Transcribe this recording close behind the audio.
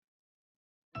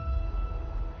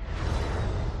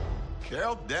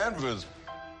Carol Danvers,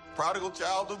 prodigal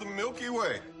child of the Milky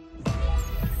Way.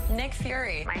 Nick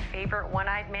Fury, my favorite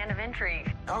one-eyed man of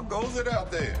intrigue. How goes it out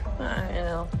there?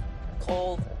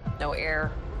 Cold, no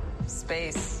air,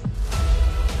 space.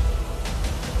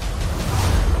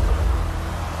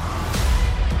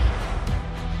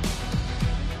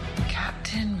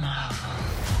 Captain Marvel,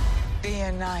 the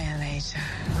Annihilator.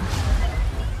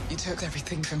 You took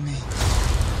everything from me.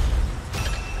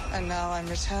 And now I'm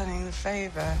returning the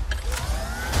favor.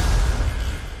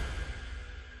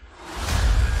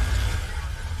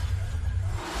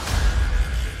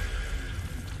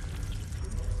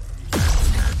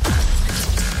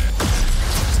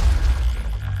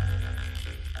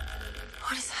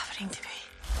 What is happening to me?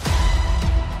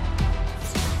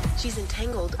 She's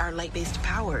entangled our light-based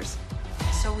powers,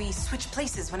 so we switch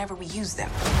places whenever we use them.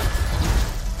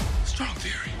 Strong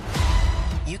theory.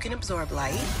 You can absorb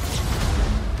light.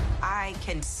 I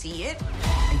can see it.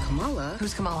 And Kamala...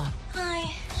 Who's Kamala?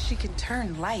 Hi. She can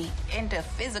turn light into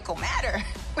physical matter,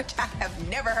 which I have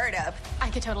never heard of. I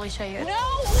could totally show you.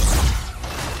 No!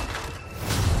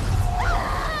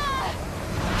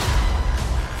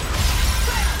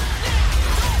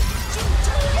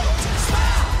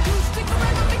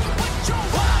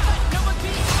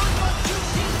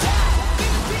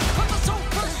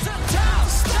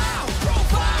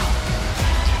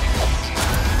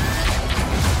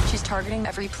 She's targeting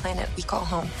every planet we call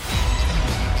home.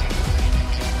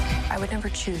 I would never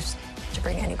choose to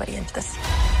bring anybody into this.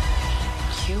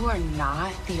 You are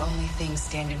not the only thing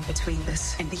standing between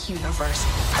this and the universe.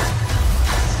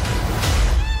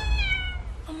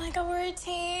 Oh my god, we're a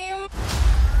team.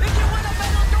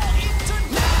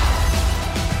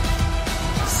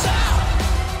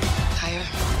 Higher.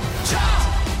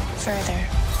 Further.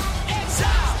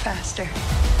 Faster.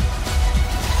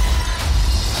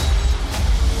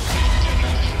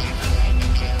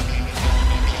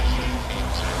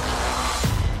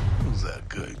 Who's a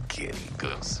good kitty,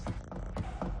 Gus?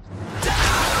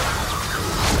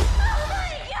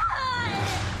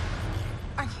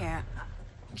 I can't.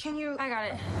 Can you? I got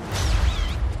it.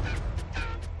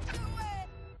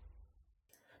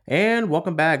 And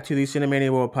welcome back to the Cinemania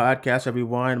World Podcast,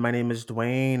 everyone. My name is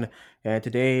Dwayne, and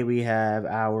today we have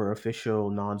our official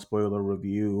non-spoiler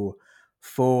review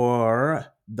for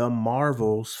The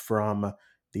Marvels from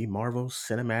the Marvel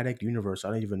Cinematic Universe. I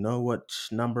don't even know what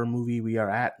number movie we are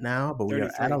at now, but we 33.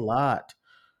 are at a lot.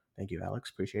 Thank you, Alex.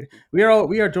 Appreciate it. We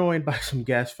are joined by some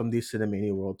guests from the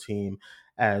Cinemania World team,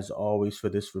 as always, for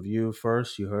this review.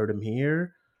 First, you heard him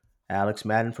here. Alex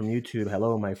Madden from YouTube.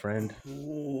 Hello, my friend.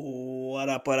 What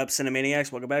up,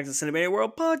 Cinemaniacs? Welcome back to the Cinemania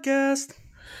World Podcast.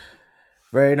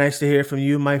 Very nice to hear from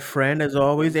you, my friend, as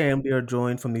always. And we are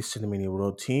joined from the Cinemania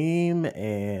World team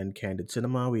and Candid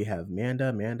Cinema. We have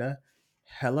Amanda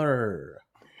Heller.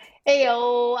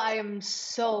 Heyo, I am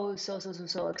so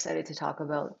excited to talk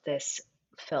about this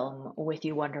film with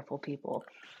you wonderful people.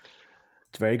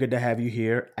 It's very good to have you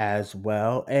here as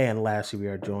well. And lastly, we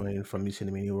are joined from the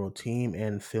Cinemania World team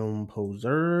and Film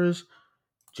Posers.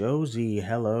 Josie,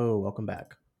 hello. Welcome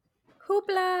back.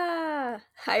 Hoopla!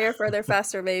 Higher, further,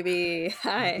 faster, baby.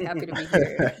 Hi, happy to be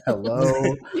here.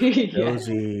 Hello, Yes.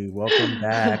 Josie. Welcome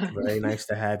back. Very nice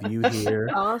to have you here.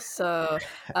 Also,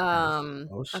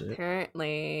 Oh, shit.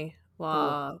 apparently,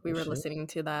 while we were shit. listening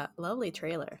to that lovely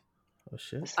trailer, Oh,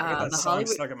 shit. I got that the song Hollywood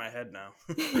stuck in my head now.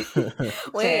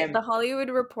 wait, Same. the Hollywood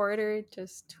Reporter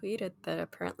just tweeted that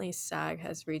apparently SAG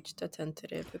has reached a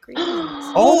tentative agreement.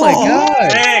 Oh my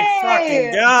God. Thank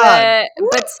fucking God.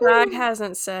 But SAG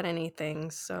hasn't said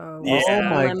anything, so Yeah. Oh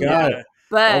my limited. God.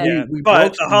 But Oh, we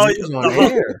But broke some news on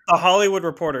air. the Hollywood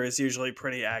Reporter is usually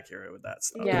pretty accurate with that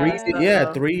stuff.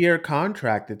 Yeah. 3-year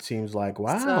contract. It seems like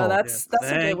wow. So that's a good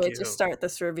Thank way you. to start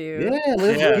this review. Yeah,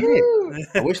 let's Yeah. get it.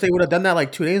 I wish they would have done that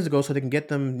like 2 days ago so they can get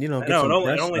them, I get know, some it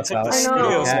press only stuff took the out. I know.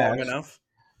 studios Yeah. long enough.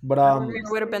 But It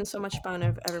would have been so much fun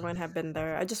if everyone had been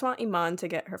there. I just want Iman to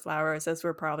get her flowers, as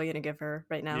we're probably going to give her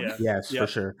right now. Yeah. yes, Yep. for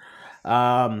sure.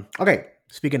 Okay,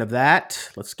 speaking of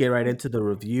that, let's get right into the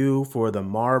review for the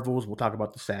Marvels. We'll talk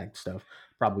about the SAG stuff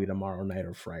probably tomorrow night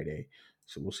or Friday.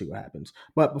 So we'll see what happens.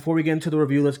 But before we get into the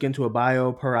review, let's get into a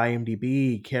bio per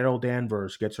IMDb. Carol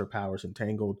Danvers gets her powers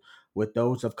entangled with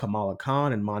those of Kamala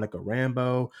Khan and Monica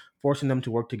Rambeau, forcing them to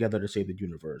work together to save the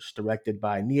universe. Directed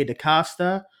by Nia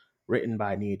DaCosta, written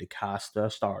by Nia DaCosta,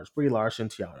 stars Brie Larson,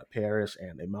 Tiana Paris,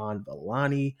 and Iman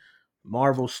Vellani.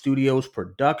 Marvel Studios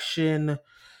production.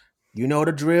 You know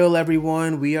the drill,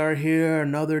 everyone. We are here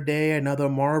another day, another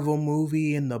Marvel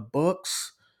movie in the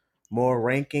books. More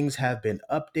rankings have been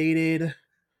updated.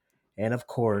 And of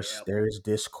course, there is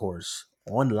discourse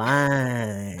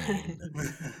online.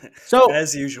 So,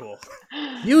 As usual.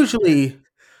 usually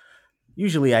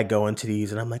I go into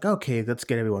these and I'm like, okay, let's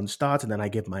get everyone's thoughts, and then I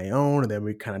give my own, and then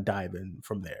we kind of dive in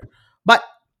from there. But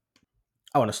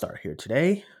I want to start here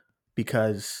today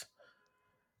because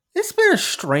it's been a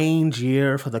strange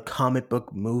year for the comic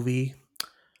book movie.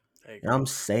 You know what I'm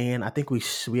saying? I think we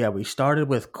started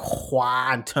with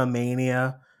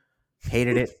Quantumania,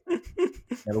 hated it,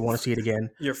 never want to see it again.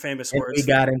 Your famous And words. we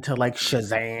got into like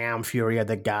Shazam, Fury of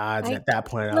the Gods. And at that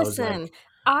point, I was like,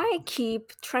 I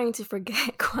keep trying to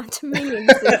forget Quantumania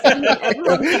because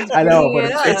everyone keeps I know,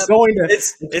 bringing but it it's up. going to.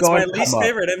 It's going my to least come up.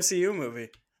 favorite MCU movie.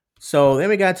 So then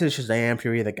we got to Shazam,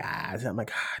 Fury of the Gods. And I'm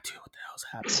like, dude, what the hell's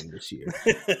happening this year?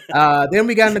 Then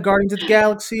we got into Guardians of the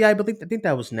Galaxy. I think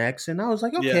that was next, and I was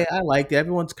like, okay, I liked it.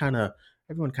 Everyone kind of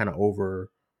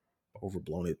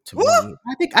overblown it to me.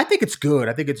 I think it's good.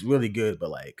 I think it's really good,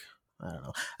 but like, I don't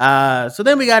know. So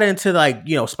then we got into like,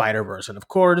 Spider-Verse, and of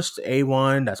course,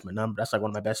 A1. That's my number. That's like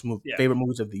one of my best favorite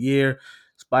movies of the year.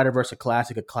 Spider-Verse, a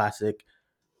classic.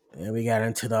 And we got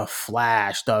into The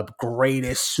Flash, the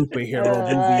greatest superhero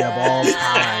movie of all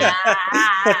time.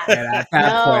 And at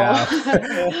that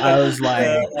point, I was like,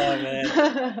 oh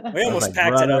man, we almost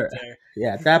packed brother, it up there.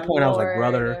 Yeah, at that point, I was like,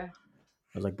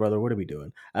 brother, what are we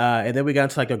doing? And then we got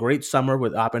into like a great summer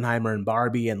with Oppenheimer and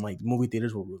Barbie, and like movie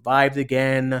theaters were revived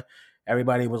again.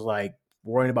 Everybody was like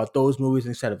worrying about those movies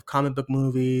instead of comic book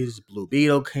movies. Blue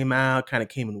Beetle came out, kind of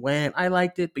came and went. I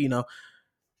liked it, but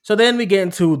So then we get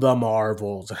into the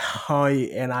Marvels,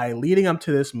 and leading up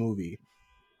to this movie,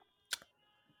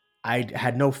 I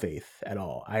had no faith at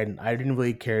all. I didn't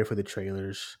really care for the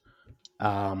trailers.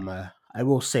 I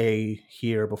will say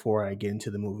here before I get into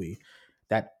the movie,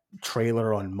 that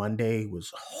trailer on Monday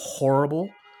was horrible.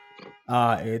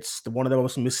 It's one of the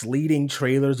most misleading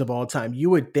trailers of all time. You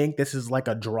would think this is like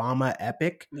a drama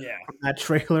epic. Yeah, that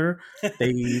trailer,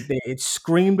 it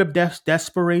screamed of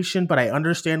desperation, but I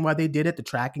understand why they did it. The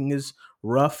tracking is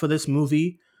rough for this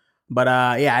movie, but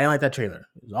I didn't like that trailer.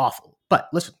 It was awful. But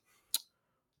listen,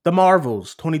 The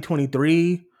Marvels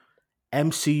 2023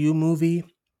 MCU movie.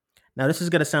 Now this is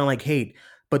gonna sound like hate,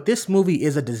 but this movie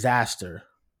is a disaster.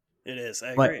 It is,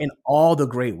 but in all the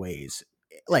great ways.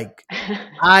 Like,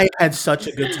 I had such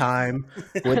a good time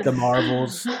with the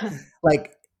Marvels.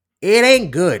 Like, it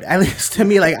ain't good. At least to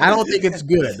me, like, I don't think it's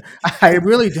good. I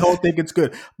really don't think it's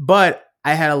good. But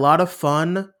I had a lot of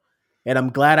fun, and I'm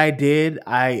glad I did.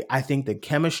 I think the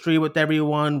chemistry with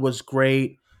everyone was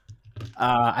great.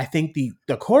 I think the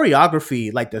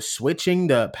choreography, like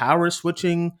the power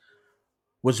switching,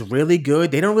 was really good.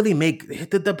 They don't really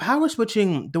make the power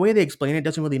switching, the way they explain it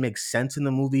doesn't really make sense in the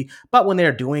movie. But when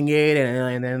they're doing it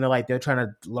and then they're trying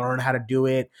to learn how to do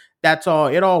it,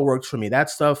 it all works for me. That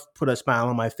stuff put a smile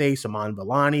on my face. Iman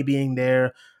Vellani being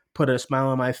there put a smile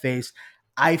on my face.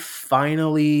 I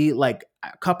finally, like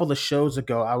a couple of shows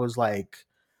ago, I was like,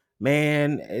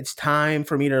 man, it's time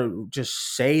for me to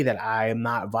just say that I am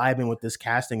not vibing with this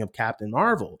casting of Captain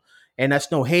Marvel. And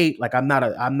that's no hate. Like, I'm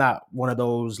not one of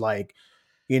those like,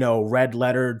 red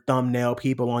lettered thumbnail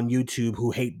people on YouTube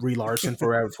who hate Brie Larson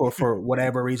for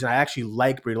whatever reason. I actually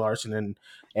like Brie Larson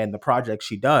and the project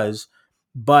she does,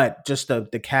 but just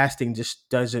the casting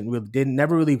just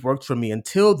never really worked for me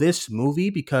until this movie,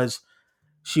 because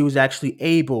she was actually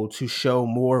able to show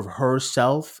more of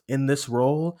herself in this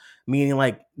role. Meaning,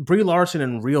 like, Brie Larson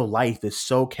in real life is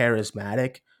so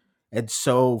charismatic and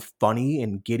so funny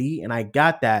and giddy, and I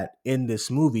got that in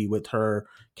this movie with her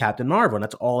Captain Marvel, and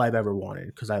that's all I've ever wanted,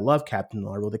 because I love Captain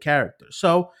Marvel, the character.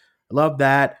 So I love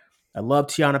that. I love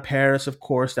Tiana Paris, of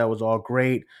course. That was all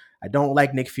great. I don't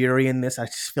like Nick Fury in this. I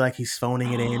just feel like he's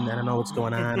phoning it in. I don't know what's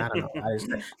going on. I don't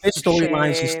know. His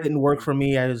storylines just didn't work for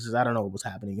me. I don't know what was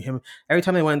happening to him. Every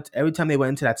time they went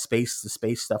into the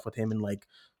space stuff with him and like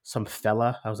some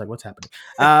fella, I was like, what's happening?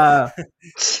 But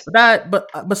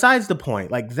besides the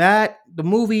point, like that, the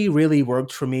movie really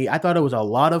worked for me. I thought it was a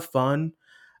lot of fun.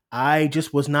 I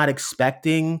just was not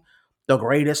expecting the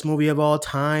greatest movie of all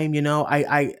time.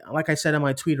 I like I said in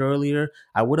my tweet earlier,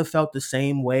 I would have felt the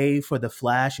same way for The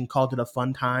Flash and called it a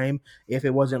fun time if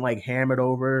it wasn't like hammered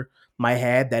over my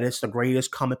head that it's the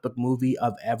greatest comic book movie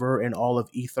of ever in all of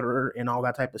ether and all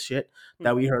that type of shit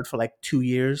that we heard for like 2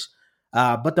 years.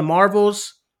 But the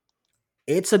Marvels,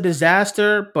 it's a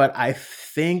disaster, but I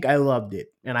think I loved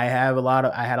it, and I had a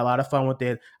lot of fun with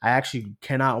it. I actually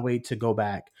cannot wait to go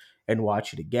back and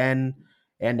watch it again.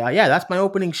 And that's my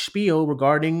opening spiel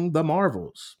regarding the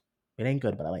Marvels. It ain't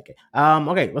good, but I like it.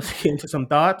 Okay, let's get into some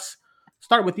thoughts.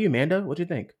 Start with you, Amanda. What do you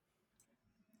think?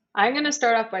 I'm gonna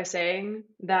start off by saying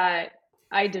that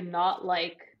I did not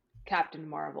like Captain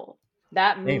Marvel.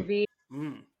 That movie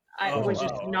was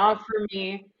just not for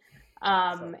me.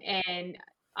 And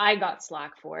I got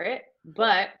slack for it.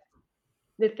 But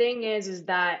the thing is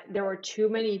that there were too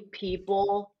many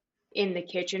people in the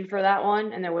kitchen for that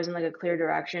one, and there wasn't like a clear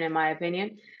direction, in my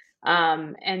opinion.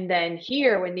 And then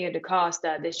here with Nia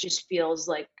DaCosta, this just feels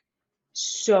like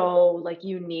so like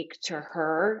unique to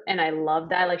her, and I love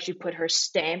that. Like she put her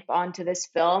stamp onto this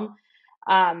film.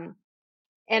 Um,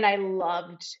 and I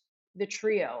loved the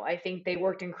trio. I think they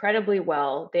worked incredibly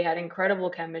well. They had incredible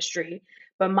chemistry.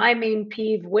 But my main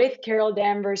peeve with Carol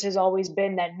Danvers has always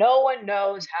been that no one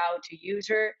knows how to use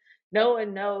her. No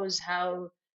one knows how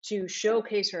to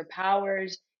showcase her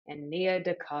powers, and Nia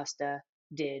DaCosta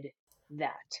did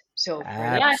that. So for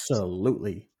that,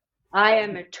 Absolutely. I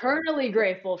am eternally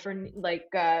grateful for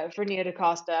for Nia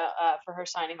DaCosta for her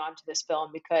signing on to this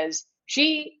film because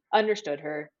she understood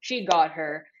her, she got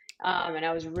her, and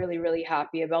I was really really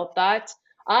happy about that.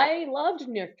 I loved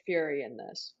Nick Fury in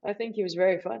this. I think he was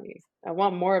very funny. I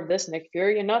want more of this Nick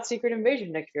Fury and not Secret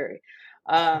Invasion Nick Fury.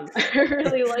 I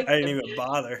really liked I didn't him. even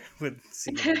bother with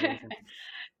Secret Invasion.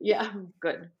 Yeah,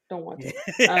 good. Don't want to.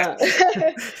 Yeah.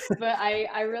 But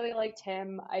I really liked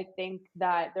him. I think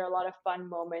that there are a lot of fun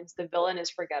moments. The villain is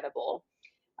forgettable.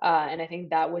 And I think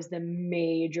that was the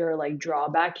major like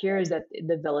drawback here is that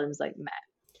the villain's like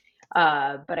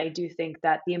meh. But I do think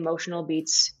that the emotional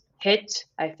beats hit.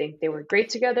 I think they were great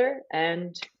together,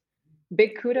 and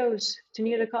big kudos to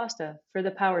Nia DaCosta for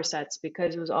the power sets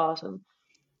because it was awesome.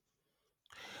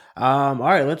 All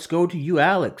right, let's go to you,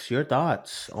 Alex. Your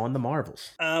thoughts on the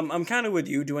Marvels? I'm kind of with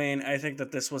you, Dwayne. I think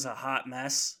that this was a hot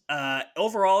mess.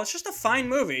 Overall, it's just a fine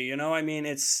movie. You know, I mean,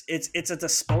 it's a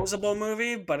disposable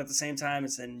movie, but at the same time,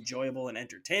 it's enjoyable and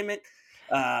entertainment.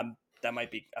 That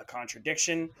might be a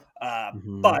contradiction,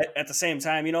 but at the same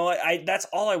time, you know, that's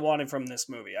all I wanted from this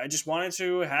movie. I just wanted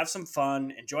to have some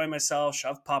fun, enjoy myself,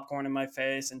 shove popcorn in my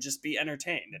face, and just be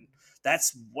entertained. And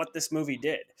that's what this movie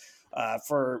did.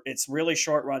 For its really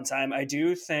short runtime, I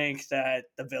do think that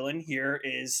the villain here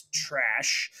is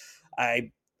trash.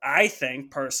 I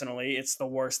think personally it's the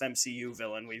worst MCU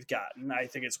villain we've gotten. I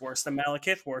think it's worse than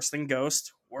Malekith, worse than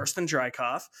Ghost, worse than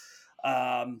Drykoff.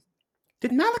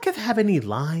 Did Malekith have any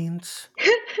lines?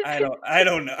 I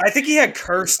don't know. I think he had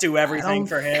Curse do everything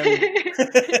for him.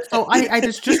 So I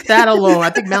just that alone, I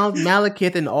think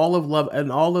Malekith and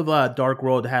all of Dark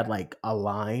World had like a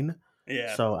line.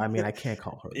 Yeah. So I mean, I can't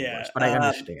call her the worst, but I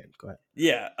understand. Go ahead.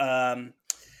 Yeah.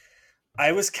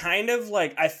 I was kind of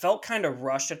like, I felt kind of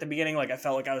rushed at the beginning. Like I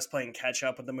felt like I was playing catch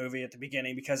up with the movie at the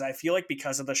beginning because I feel like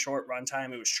because of the short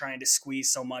runtime, it was trying to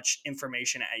squeeze so much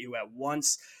information at you at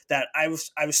once that I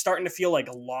was starting to feel like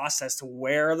lost as to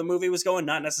where the movie was going,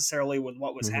 not necessarily with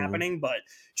what was happening, but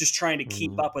just trying to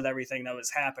keep up with everything that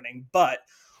was happening. But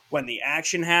when the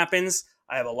action happens,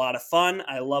 I have a lot of fun.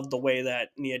 I love the way that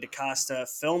Nia DaCosta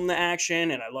filmed the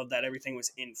action, and I love that everything was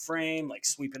in frame, like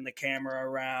sweeping the camera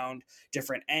around,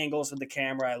 different angles with the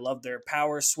camera. I love their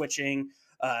power switching,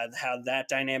 how that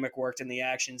dynamic worked in the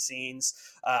action scenes.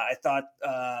 I thought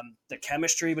the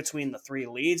chemistry between the three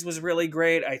leads was really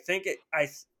great. I think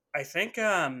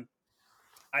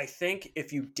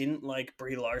if you didn't like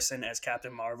Brie Larson as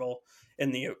Captain Marvel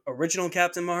in the original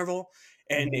Captain Marvel,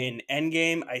 and in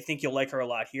Endgame, I think you'll like her a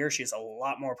lot here. She has a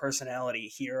lot more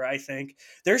personality here, I think.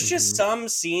 There's just some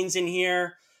scenes in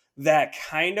here that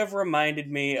kind of reminded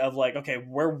me of like, okay,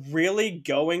 we're really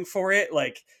going for it.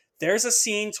 Like, there's a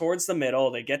scene towards the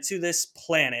middle. They get to this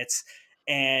planet,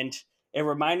 and it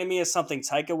reminded me of something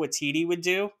Taika Waititi would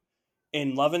do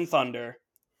in Love and Thunder.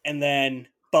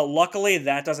 But luckily,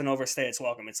 that doesn't overstay its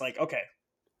welcome. It's like, okay,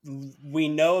 we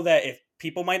know that if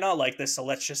people might not like this, so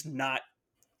let's just not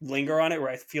linger on it,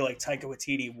 where I feel like Taika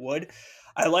Waititi would.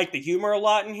 I like the humor a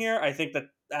lot in here. I think that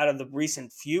out of the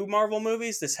recent few Marvel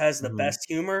movies, this has the best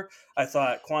humor. I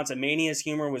thought Quantumania's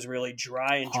humor was really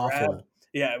dry and drab.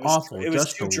 Yeah, it was awful. It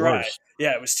was too dry. Worst.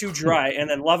 Yeah, it was too dry. And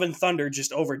then Love and Thunder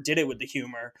just overdid it with the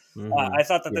humor. I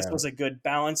thought that this was a good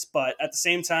balance, but at the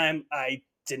same time, I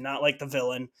did not like the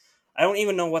villain. I don't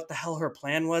even know what the hell her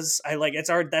plan was.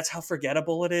 That's how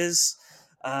forgettable it is.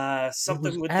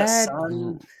 Something with the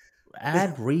sun.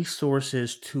 Add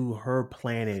resources to her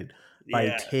planet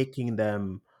by taking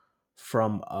them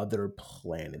from other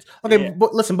planets. Okay,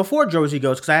 but listen, before Josie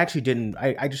goes, because I actually didn't,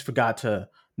 I just forgot to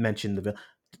mention the villain.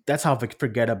 That's how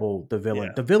forgettable the villain.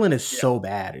 Yeah. The villain is so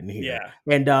bad in here.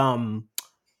 Yeah. And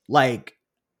like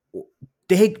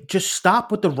they just stop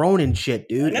with the Ronin shit,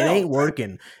 dude. It ain't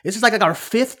working. This is like our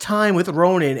fifth time with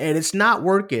Ronin, and it's not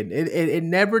working. It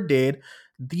never did.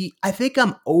 I think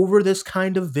I'm over this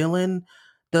kind of villain.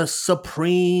 The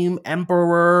supreme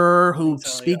emperor who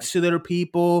speaks to their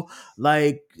people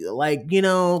like you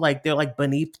know, like they're like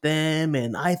beneath them,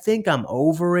 and I think I'm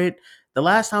over it. the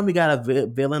last time we got a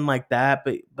villain like that,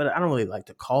 but I don't really like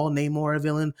to call Namor a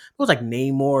villain. It was like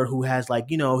Namor who has like,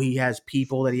 you know, he has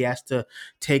people that he has to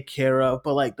take care of,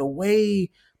 but like the way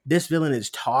this villain is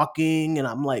talking, and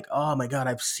I'm like, oh my god,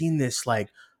 I've seen this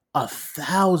like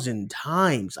 1,000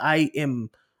 times. I'm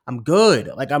good.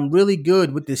 Like I'm really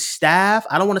good with this staff.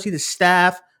 I don't want to see the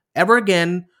staff ever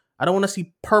again. I don't want to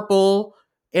see purple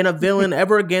in a villain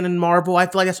ever again in Marvel. I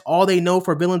feel like that's all they know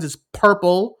for villains is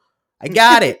purple. I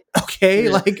got it. Okay,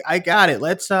 like I got it.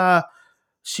 Let's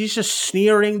she's just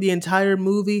sneering the entire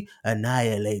movie.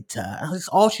 Annihilator. That's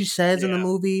all she says in the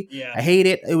movie. Yeah. I hate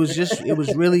it. It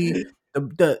was really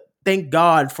the thank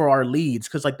God for our leads,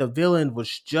 because like the villain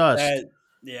was just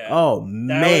oh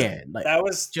man, that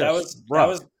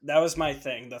was my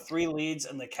thing. The 3 leads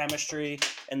and the chemistry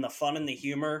and the fun and the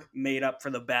humor made up for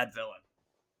the bad villain.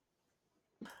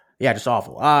 Yeah, just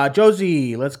awful.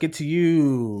 Josie, let's get to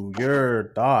you.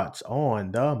 Your thoughts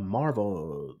on the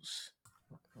Marvels.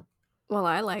 Well,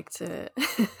 I liked it.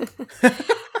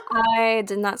 I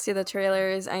did not see the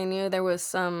trailers. I knew there was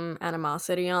some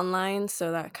animosity online,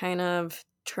 so that kind of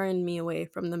turned me away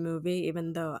from the movie,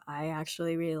 even though I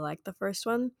actually really liked the first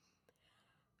one.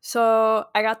 So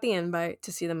I got the invite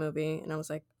to see the movie, and I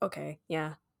was like, okay,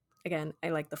 yeah. Again, I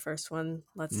like the first one.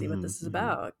 Let's see what this is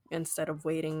about, instead of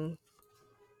waiting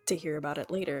to hear about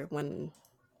it later when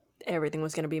everything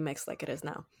was going to be mixed like it is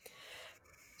now.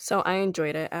 So I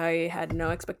enjoyed it. I had no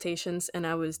expectations, and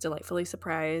I was delightfully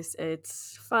surprised.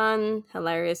 It's fun,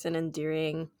 hilarious, and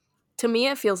endearing. To me,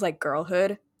 it feels like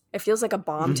girlhood. It feels like a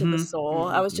balm to the soul.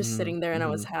 I was just sitting there, and I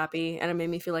was happy, and it made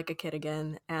me feel like a kid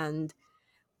again. And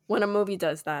when a movie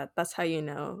does that, that's how you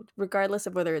know, regardless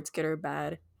of whether it's good or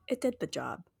bad, it did the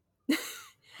job.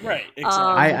 Right, exactly.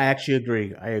 I actually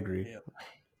agree. I agree.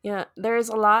 Yeah, there's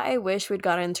a lot I wish we'd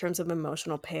gotten in terms of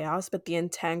emotional payoffs, but the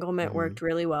entanglement worked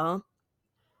really well.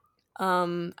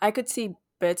 I could see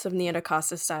bits of Nia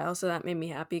DaCosta style, so that made me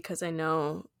happy because I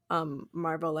know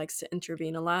Marvel likes to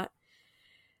intervene a lot.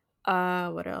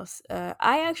 What else?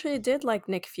 I actually did like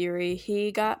Nick Fury.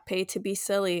 He got paid to be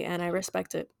silly, and I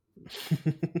respect it.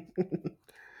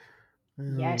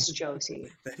 Yes,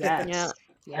 Josie. Yes.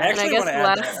 Yeah. I actually want to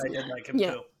add that I did like him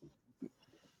Yeah. too.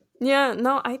 Yeah,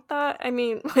 no, I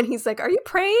mean, when he's like, "Are you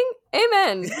praying?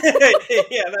 Amen."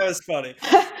 Yeah, that was funny.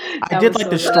 I did like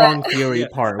the strong theory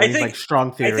part. Where he's like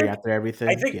strong theory after everything.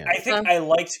 I think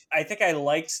I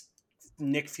liked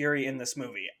Nick Fury in this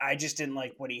movie. I just didn't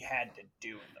like what he had to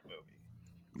do in the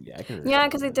movie. Yeah,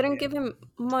 because they didn't give him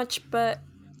much, but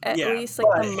at least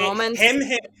like the moments.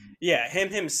 Him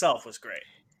himself was great.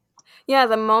 Yeah,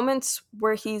 the moments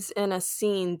where he's in a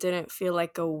scene didn't feel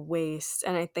like a waste,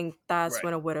 and I think that's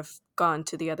when it would have gone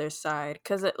to the other side.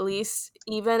 Because at least,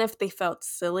 even if they felt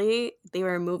silly, they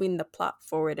were moving the plot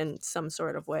forward in some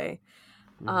sort of way.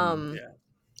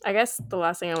 I guess the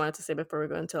last thing I wanted to say before we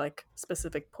go into like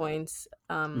specific points,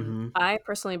 I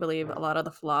personally believe a lot of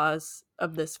the flaws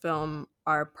of this film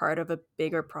are part of a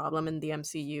bigger problem in the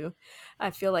MCU. I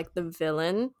feel like the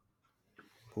villain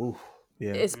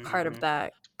is part of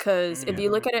that. Because if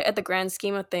you look at it at the grand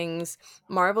scheme of things,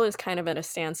 Marvel is kind of at a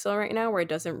standstill right now where it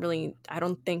doesn't really, I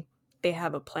don't think they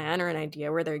have a plan or an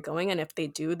idea where they're going. And if they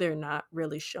do, they're not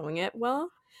really showing it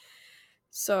well.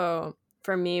 So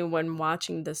for me, when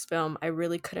watching this film, I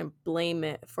really couldn't blame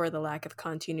it for the lack of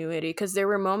continuity. Because there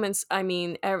were moments, I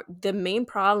mean, the main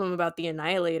problem about the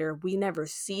Annihilator, we never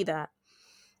see that.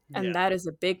 And that is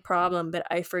a big problem. But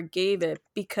I forgave it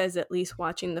because at least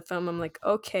watching the film, I'm like,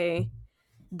 okay,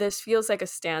 this feels like a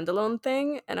standalone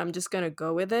thing, and I'm just going to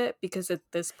go with it because at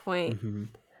this point,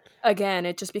 again,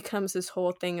 it just becomes this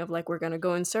whole thing of like, we're going to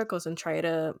go in circles and try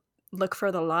to look for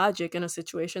the logic in a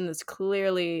situation that's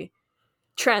clearly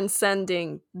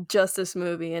transcending just this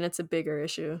movie, and it's a bigger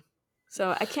issue.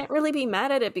 So I can't really be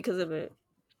mad at it because of it.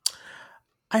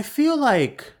 I feel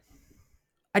like,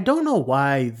 I don't know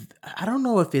why, I don't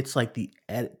know if it's like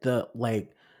the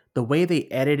way they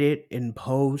edit it in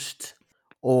post,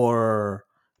 or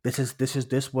this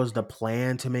was the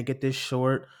plan to make it this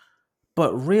short,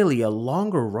 but really a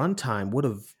longer runtime would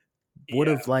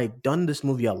have like done this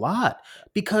movie a lot,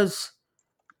 because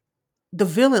the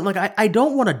villain, like I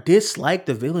don't want to dislike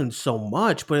the villain so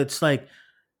much, but it's like,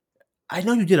 I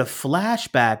know you did a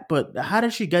flashback, but how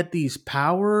did she get these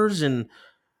powers, and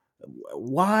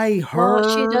why her?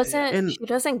 Well, she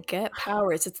doesn't get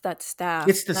powers. It's that staff.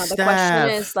 It's the staff. The question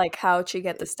is like, how'd she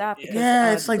get the staff?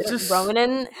 Because, it's like just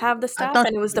Ronan have the staff,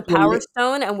 and it was the Power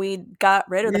Stone, and we got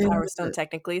rid of the Power Stone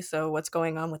technically. So what's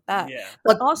going on with that? Yeah.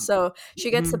 But also,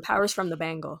 she gets the powers from the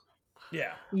bangle.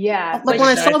 Yeah. Like when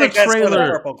I saw the trailer, that's where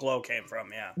the purple glow came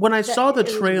from. Yeah. When I saw the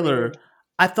trailer,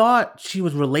 I thought she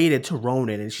was related to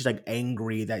Ronan, and she's like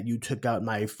angry that you took out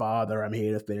my father. I'm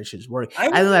here to finish his work. I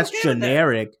know that's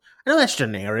generic. I know that's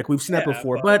generic. We've seen that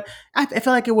before, but I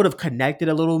feel like it would have connected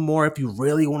a little more if you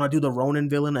really want to do the Ronan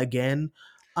villain again.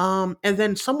 And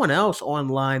then someone else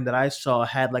online that I saw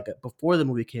had before the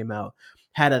movie came out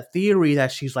had a theory that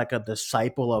she's like a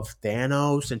disciple of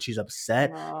Thanos and she's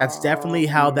upset. That's definitely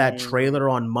how that trailer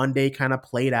on Monday kind of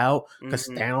played out because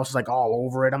Thanos is like all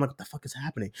over it. I'm like, what the fuck is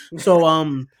happening?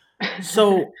 So,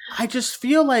 so I just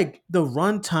feel like the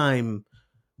runtime,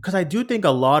 because I do think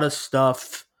a lot of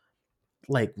stuff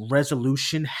like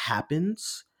resolution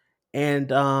happens, and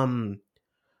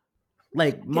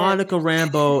like Monica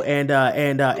Rambeau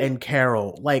and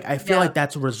Carol, like I feel like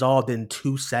that's resolved in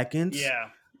 2 seconds. Yeah.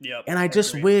 Yep. And I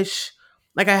just wish,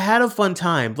 like, I had a fun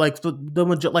time. Like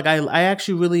I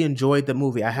actually really enjoyed the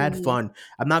movie. I had fun.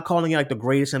 I'm not calling it like the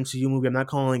greatest MCU movie. I'm not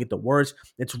calling it the worst.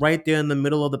 It's right there in the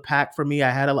middle of the pack for me. I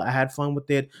had fun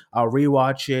with it. I'll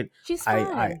rewatch it. She's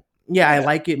fun. I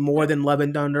like it more than Love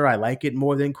and Thunder. I like it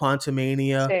more than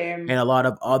Quantumania and a lot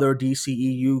of other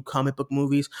DCEU comic book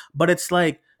movies. But it's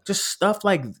like just stuff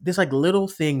like this, like little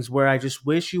things where I just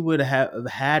wish you would have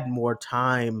had more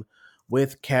time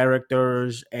with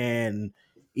characters and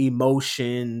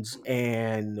emotions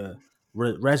and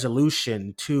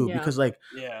resolution too, because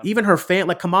even her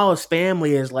like Kamala's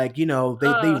family is like, you know,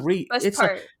 it's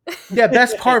part.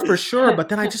 Best part for sure. But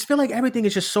then I just feel like everything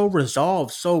is just so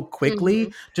resolved so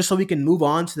quickly, just so we can move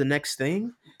on to the next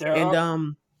thing.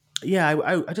 I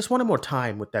just wanted more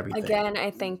time with everything. Again,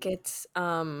 I think it's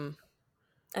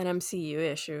an MCU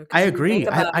issue. I agree.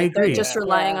 I agree. They're just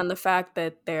relying on the fact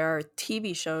that there are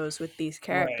TV shows with these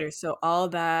characters, so all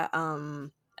that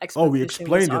we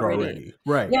explained it already.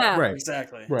 Right. Yeah. Right.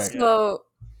 Exactly. Right. So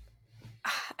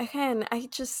again, I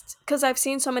just, because I've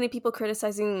seen so many people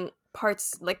criticizing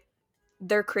parts, like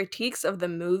their critiques of the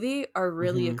movie are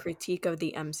really a critique of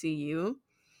the MCU.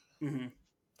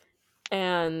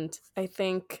 And I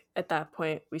think at that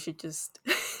point we should just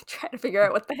try to figure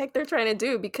out what the heck they're trying to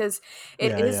do, because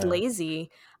it is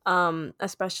lazy.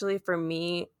 Especially for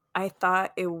me, I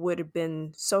thought it would have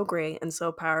been so great and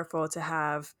so powerful to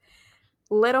have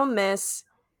Little Miss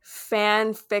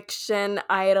fan fiction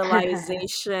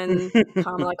idolization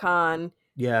Kamala Khan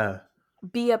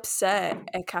be upset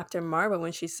at Captain Marvel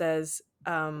when she says,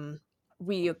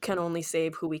 we can only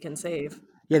save who we can save.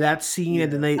 Yeah, that scene,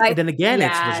 and then again,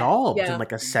 it's resolved in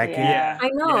like a second. Yeah. I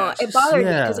know. It bothered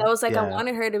me because I was like, I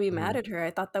wanted her to be mad at her.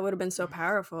 I thought that would have been so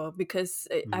powerful, because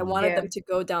I wanted them to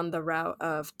go down the route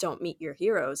of don't meet your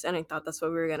heroes. And I thought that's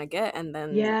what we were going to get. And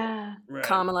then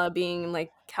Kamala being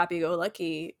like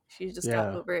happy-go-lucky, she just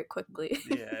got over it quickly.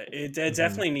 It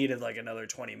definitely needed like another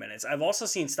 20 minutes. I've also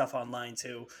seen stuff online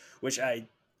too, which I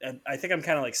think I'm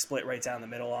kind of like split right down the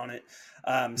middle on it.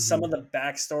 Some of the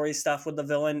backstory stuff with the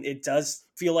villain, it does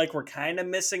feel like we're kind of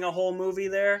missing a whole movie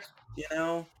there, you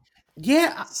know?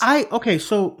 Yeah,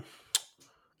 so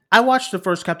I watched the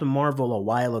first Captain Marvel a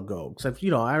while ago, because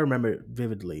I remember it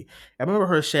vividly. I remember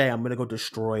her saying, "I'm gonna go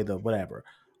destroy the whatever."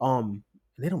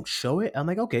 They don't show it. I'm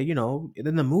like, okay,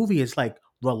 then the movie is like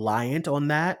reliant on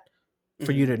that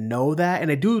for you to know that,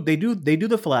 and they do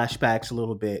the flashbacks a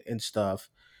little bit and stuff,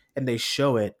 and they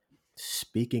show it.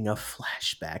 Speaking of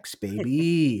flashbacks,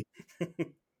 baby.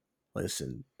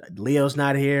 Listen, Leo's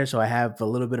not here, so I have a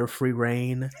little bit of free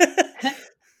reign.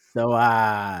 So,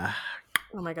 oh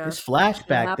my gosh, this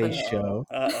flashback they show.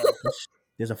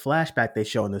 There's a flashback they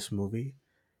show in this movie,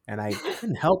 and I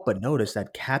couldn't help but notice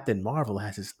that Captain Marvel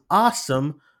has this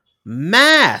awesome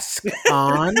mask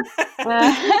on. And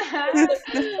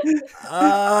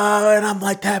I'm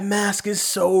like, that mask is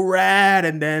so rad,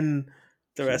 and then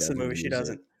the rest of the movie she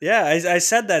doesn't. Yeah, I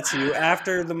said that to you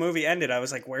after the movie ended. I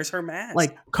was like, where's her mask?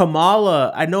 Like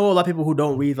Kamala, I know a lot of people who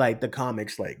don't read like the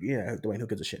comics, like, Dwayne, who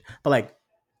gives a shit? But like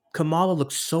Kamala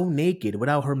looks so naked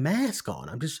without her mask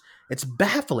on. It's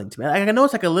baffling to me. Like, I know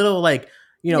it's like a little like,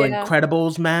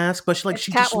 Incredibles mask, but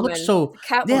she just looks so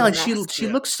she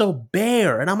looks so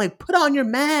bare, and I'm like, put on your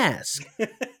mask.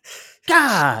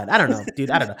 God, I don't know, dude.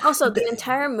 I don't know. Also, the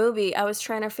entire movie, I was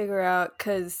trying to figure out,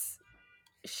 because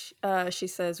she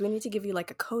says we need to give you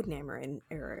like a code name or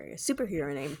a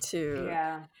superhero name to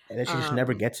and then she just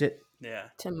never gets it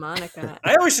to Monica.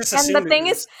 I always just assumed. And the thing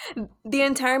is, the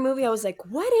entire movie I was like,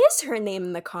 what is her name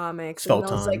in the comics? Photon.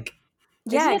 And I was like,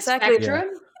 exactly. Spectrum?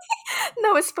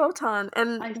 No, it's Photon.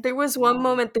 And there was one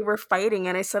moment they were fighting,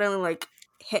 and I suddenly like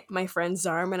hit my friend's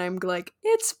arm, and I'm like,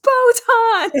 it's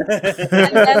Photon.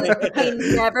 And then they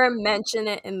never mention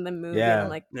it in the movie. I'm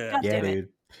like, God damn it. Dude.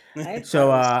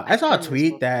 So I saw a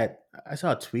tweet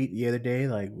the other day,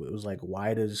 like it was like,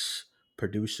 why does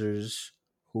producers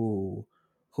who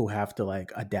who have to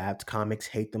like adapt comics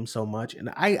hate them so much. And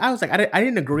I was like, I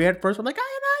didn't agree at first. I'm like, you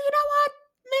know what?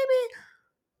 Maybe.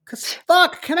 Cause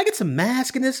fuck, can I get some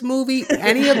mask in this movie?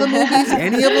 Any of the movies?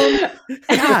 Any of them?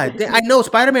 God, I know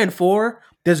Spider-Man 4,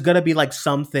 there's gonna be like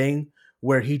something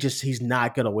where he's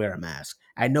not gonna wear a mask.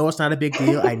 I know it's not a big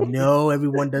deal. I know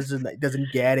everyone doesn't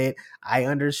get it. I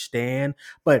understand.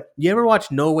 But you ever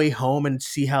watch No Way Home and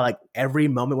see how like every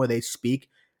moment where they speak,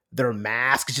 their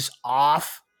mask is just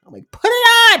off? I'm like, put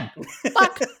it on!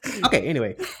 Fuck. Okay,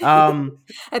 anyway.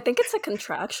 I think it's a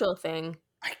contractual thing.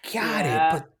 I got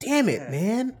it, but damn it,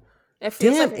 man. It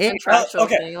feels like a contractual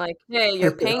okay. thing. Like, hey,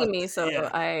 you're paying me, so Yeah.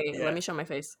 let me show my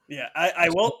face. Yeah, I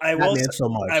will. Batman so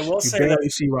much. I will you say barely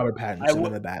see Robert Pattinson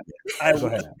in the Batman. Go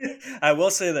ahead. I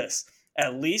will say this: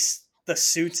 at least the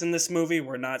suits in this movie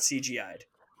were not CGI'd.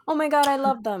 Oh my god, I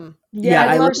love them. Yeah,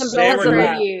 I love them so both.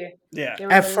 pretty. Yeah.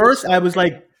 At first, I was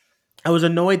like, I was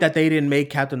annoyed that they didn't make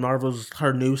Captain Marvel's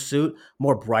her new suit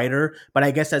more brighter, but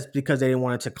I guess that's because they didn't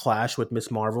want it to clash with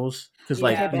Miss Marvel's because,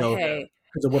 like, Okay, you know, but hey,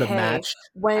 because it would have hey, matched.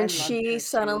 when loved she her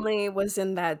suddenly was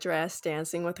in that dress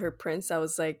dancing with her prince, I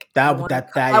was like, That I was want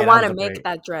that to was make great.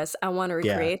 that dress. I want to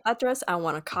Yeah. recreate that dress. I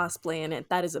want to cosplay in it.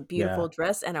 That is a beautiful Yeah.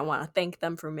 dress, and I want to thank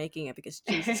them for making it because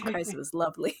Jesus Christ, it was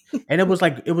lovely. And it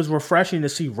was refreshing to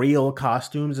see real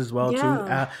costumes as well too.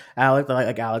 Yeah. Alex,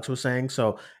 like Alex was saying.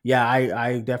 So yeah,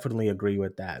 I definitely agree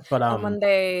with that. But And when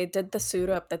they did the suit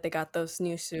up, that they got those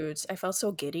new suits, I felt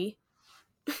so giddy.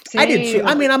 I did too. I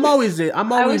Same. mean, I'm always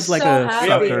was like so a happy.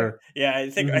 sucker. Yeah,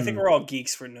 I think Mhm. we're all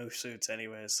geeks for new suits,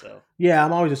 anyways. So Yeah,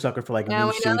 I'm always a sucker for like Now new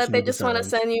we suits. know that and they new just want to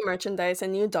designs. send you merchandise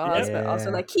and new dolls, but also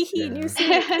Yeah, like, hee hee, yeah. new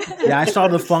suit. Yeah, I saw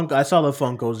the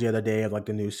Funkos the other day of like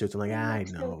the new suits. I'm like, I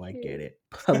so know, I cute. get it.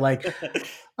 But like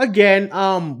again,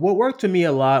 what worked to me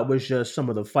a lot was just some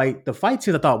of the fight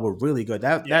scenes I thought were really good.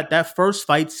 That first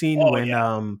fight scene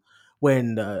Oh,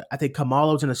 when I think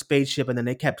Kamala was in a spaceship and then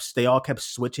they all kept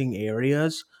switching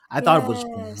areas. I thought it was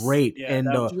Yes. great. yeah, And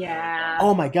that was really Yeah.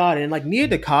 oh my god, and like Nia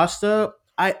DaCosta,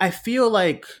 I feel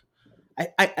like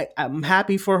I'm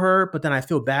happy for her, but then I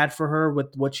feel bad for her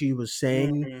with what she was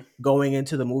saying Mhm. going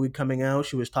into the movie coming out.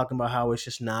 She was talking about how it's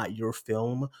just not your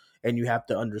film and you have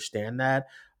to understand that.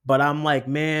 But I'm like,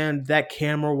 man, that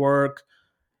camera work,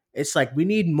 it's like we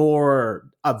need more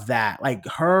of that. Like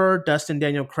her, Dustin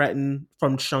Daniel Cretton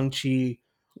from Shang-Chi,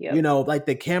 Yep. you know, like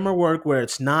the camera work where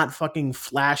it's not fucking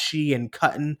flashy and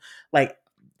cutting. Like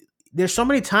there's so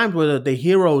many times where the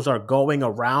heroes are going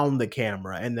around the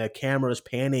camera and the camera is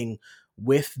panning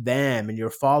with them and you're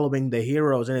following the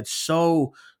heroes and it's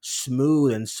so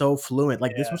smooth and so fluent.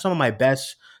 Like Yeah. this was some of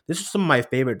my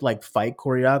favorite like fight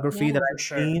choreography Yeah. that For I've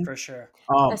sure, seen. for sure.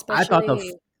 I thought the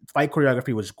Especially, fight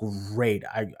choreography was great.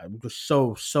 I was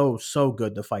so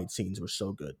good. The fight scenes were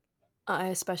so good.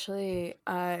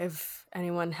 if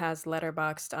anyone has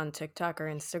Letterboxd on TikTok or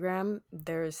Instagram,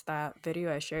 there's that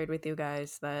video I shared with you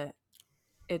guys that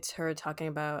it's her talking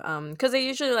about because they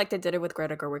usually like they did it with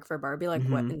Greta Gerwig for Barbie, like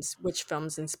which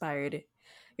films inspired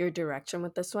your direction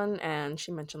with this one, and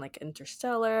she mentioned like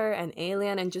Interstellar and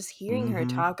Alien, and just hearing her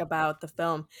talk about the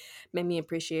film made me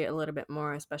appreciate it a little bit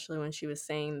more, especially when she was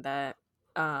saying that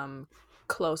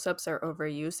close-ups are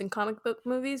overused in comic book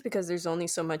movies because there's only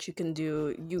so much you can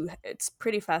do. It's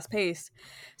pretty fast-paced,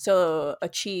 so a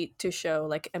cheat to show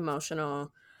like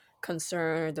emotional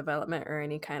concern or development or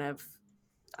any kind of,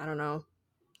 I don't know,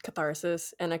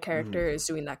 catharsis in a character is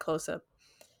doing that close-up,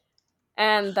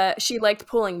 and that she liked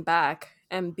pulling back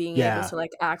and being able to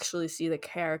like actually see the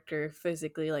character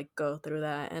physically like go through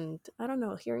that. And I don't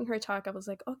know, hearing her talk, I was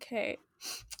like, okay,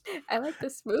 I like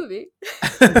this movie.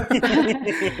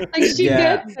 Like she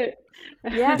Yeah. gets it.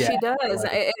 Yeah, she does.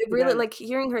 Right. It She really does. like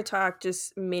hearing her talk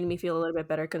just made me feel a little bit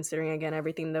better, considering again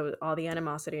everything that all the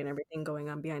animosity and everything going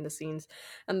on behind the scenes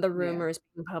and the Yeah. rumors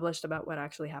being published about what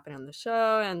actually happened on the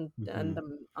show and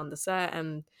on the set,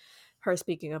 and her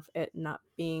speaking of it not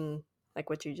being like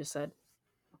what you just said.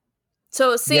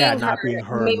 So Yeah, seeing her not being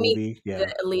her made me movie. think Yeah.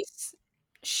 that at least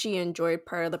she enjoyed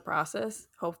part of the process,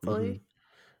 hopefully.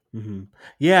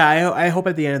 Yeah, I hope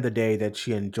at the end of the day that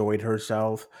she enjoyed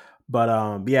herself.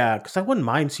 But yeah, because I wouldn't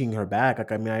mind seeing her back.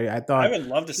 Like I mean, I I thought would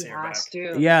love to She see her back. has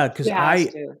to. yeah, because She has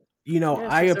to. Yeah, I she's a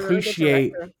really good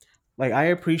appreciate director. like I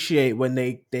appreciate when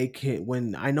they can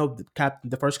when I know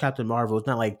the first Captain Marvel is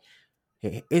not like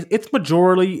it's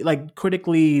majority like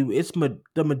critically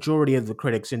the majority of the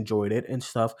critics enjoyed it and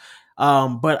stuff.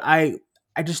 But I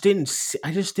just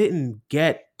didn't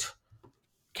get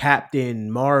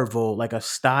Captain Marvel like a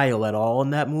style at all in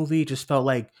that movie. It just felt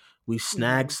like we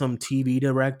snagged some TV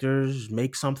directors,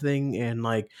 make something, and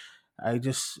like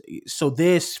so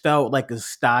this felt like a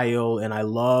style, and I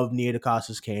love Nia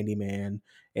DaCosta's Candyman,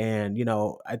 And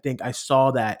I think I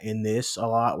saw that in this a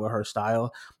lot with her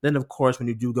style. Then of course when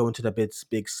you do go into the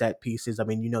big set pieces, I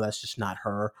mean, that's just not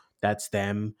her, that's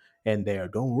them. And they're,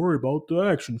 don't worry about the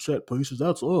action set pieces,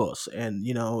 that's us. And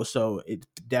so it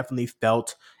definitely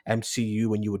felt MCU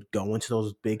when you would go into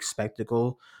those big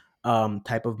spectacle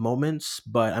type of moments.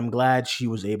 But I'm glad she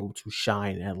was able to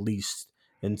shine at least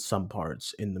in some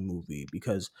parts in the movie,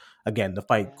 because again, the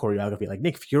fight choreography, like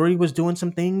Nick Fury was doing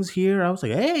some things here. I was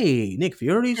like, hey, Nick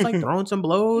Fury's like throwing some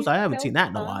blows. I haven't seen that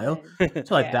in a while.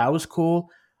 So like that was cool.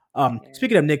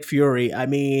 Speaking of Nick Fury, I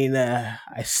mean,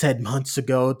 I said months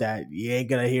ago that you ain't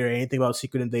gonna hear anything about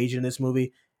Secret Invasion in this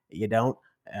movie. You don't.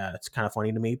 It's kind of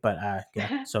funny to me, but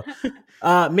yeah. So,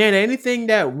 man, anything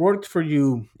that worked for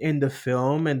you in the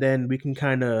film, and then we can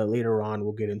kind of later on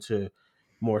we'll get into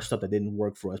more stuff that didn't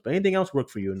work for us. But anything else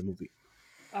worked for you in the movie?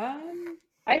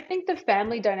 I think the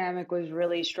family dynamic was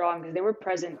really strong because they were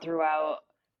present throughout,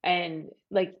 and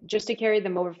like just to carry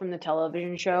them over from the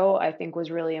television show, I think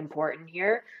was really important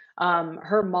here.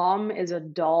 Her mom is a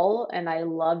doll, and I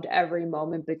loved every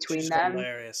moment between She's them.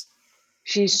 hilarious.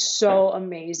 She's so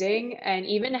amazing, and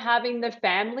even having the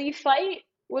family fight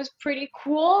was pretty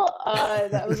cool.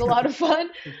 That was a lot of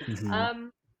fun.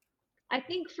 I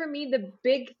think for me, the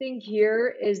big thing here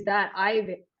is that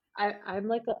I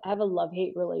have a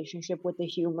love-hate relationship with the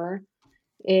humor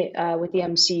with the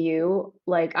MCU.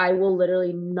 Like I will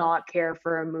literally not care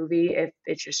for a movie if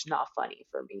it's just not funny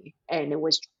for me. And it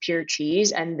was pure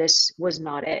cheese, and this was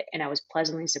not it. And I was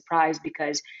pleasantly surprised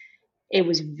because it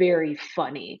was very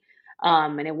funny.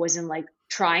 And it wasn't like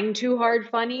trying too hard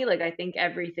funny. Like I think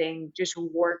everything just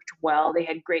worked well. They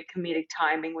had great comedic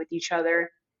timing with each other.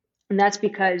 And that's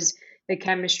because the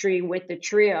chemistry with the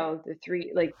trio, the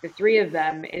three of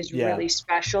them is really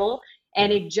special.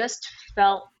 And it just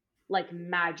felt like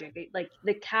magic. Like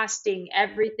the casting,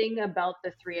 everything about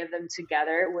the three of them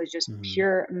together was just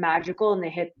pure magical, and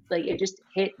it just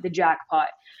hit the jackpot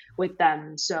with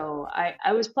them. So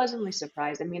I was pleasantly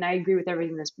surprised. I mean, I agree with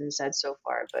everything that's been said so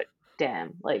far, but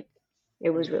damn, like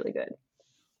it was really good.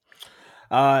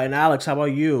 And Alex, how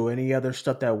about you? Any other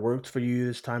stuff that worked for you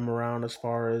this time around as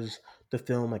far as the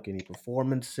film, like any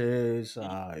performances,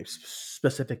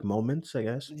 specific moments, I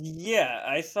guess? Yeah,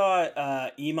 I thought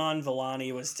Iman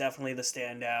Vellani was definitely the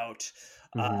standout.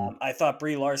 I thought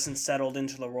Brie Larson settled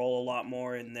into the role a lot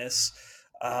more in this.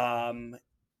 I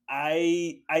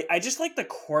just like the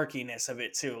quirkiness of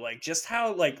it too, like just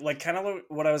how like kind of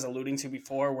what I was alluding to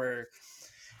before, where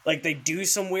like they do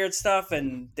some weird stuff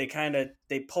and they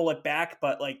pull it back,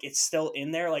 but like it's still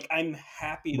in there. Like I'm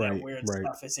happy that weird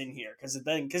stuff is in here because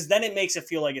then it makes it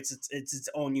feel like it's its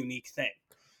own unique thing,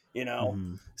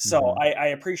 So I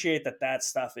appreciate that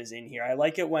stuff is in here. I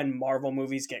like it when Marvel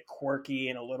movies get quirky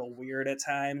and a little weird at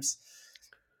times.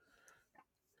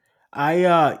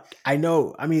 I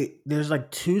know. I mean, there's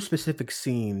like two specific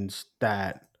scenes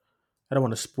that I don't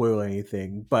want to spoil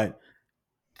anything, but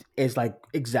it's like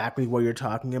exactly what you're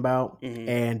talking about.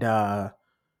 And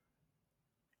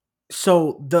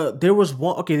so there was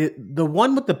one. Okay, the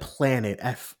one with the planet.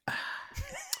 Like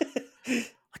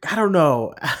I don't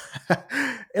know.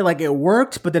 It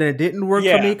worked, but then it didn't work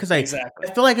for me because I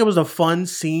feel like it was a fun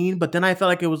scene, but then I felt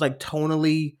like it was like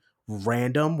tonally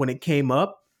random when it came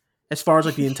up. As far as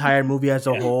like the entire movie as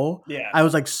a whole, I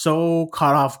was like so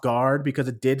caught off guard because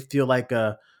it did feel like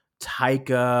a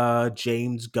Taika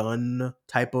James Gunn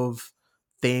type of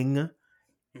thing,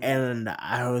 and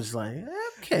I was like,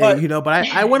 okay, but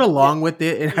I went along with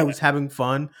it and I was having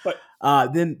fun. But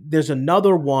then there's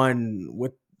another one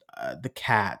with the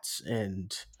cats,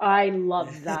 and I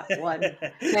love that one.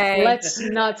 Hey. Let's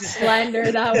not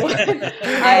slander that one.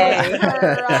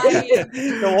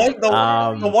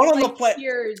 The one on the planet.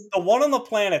 The one on the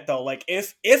planet, though. Like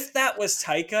if that was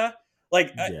Taika,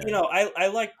 like I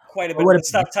like quite a bit of the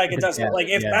stuff Taika does. But like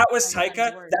if that was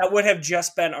Taika, that would have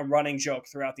just been a running joke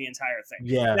throughout the entire thing.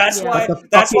 Yeah, that's why.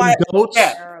 That's why. Goats?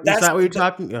 Yeah, that's that what you're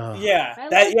talking.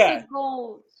 Yeah,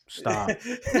 Stop.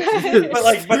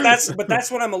 but that's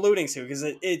what I'm alluding to, because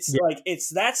it's like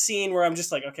it's that scene where I'm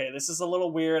just like, okay, this is a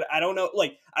little weird. I don't know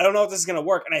if this is gonna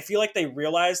work, and I feel like they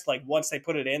realized like once they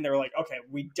put it in, they were like, okay,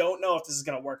 we don't know if this is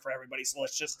gonna work for everybody, so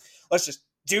let's just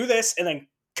do this and then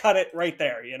cut it right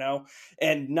there,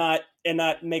 and not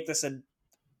make this a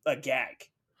gag,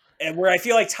 and where I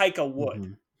feel like Taika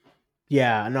would.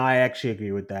 Yeah, no, I actually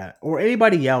agree with that. Or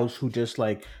anybody else who just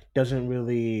like doesn't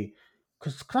really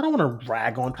because I don't want to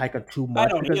rag on Taika too I much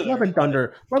don't because either. Love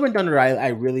and Thunder, I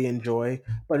really enjoy,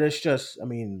 but it's just, I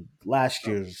mean, last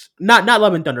year's not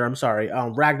Love and Thunder. I'm sorry,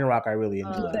 Ragnarok, I really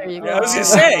enjoy. There you Yeah, I was gonna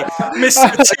go. say,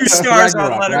 Mr. 2 stars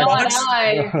on Ragnarok,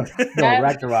 Letterboxd. no, That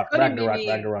Ragnarok, couldn't be Ragnarok, me.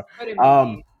 Ragnarok. Couldn't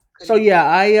be me. So Couldn't be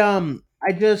yeah, me.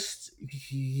 I just,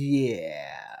 yeah,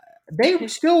 they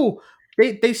still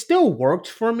they still worked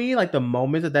for me, like the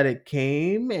moment that it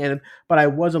came, but I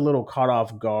was a little caught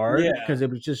off guard Yeah. because it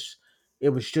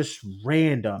was just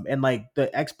random, and like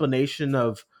the explanation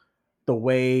of the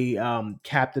way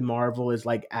Captain Marvel is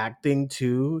like acting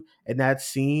too in that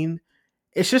scene,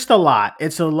 it's just a lot.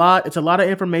 It's a lot of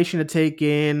information to take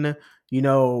in. You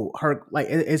know, her like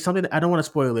it's something, I don't want to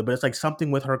spoil it, but it's like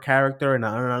something with her character and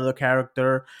another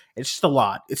character. It's just a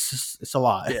lot. It's a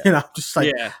lot. Yeah. And I'm just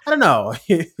like, Yeah. I don't know.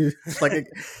 It's like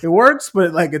it works,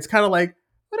 but like it's kind of like,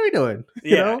 what are we doing?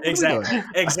 You Yeah, know? What are we exactly. doing?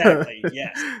 Exactly.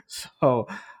 Yes. So,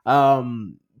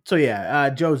 um, so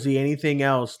yeah, Josie, anything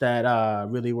else that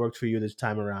really worked for you this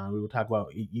time around? We will talk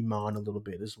about Iman a little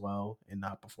bit as well in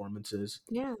performances.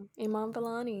 Yeah, Iman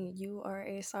Vellani, you are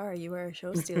a star. You are a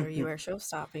show stealer. You are show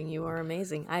stopping. You are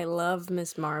amazing. I love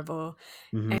Miss Marvel.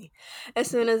 Mhm. As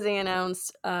soon as they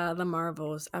announced the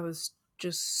Marvels, I was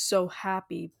just so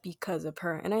happy because of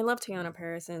her. And I love Teyonah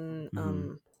Parris in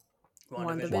Mhm.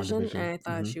 WandaVision, and I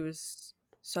thought Mhm. she was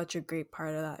such a great part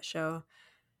of that show.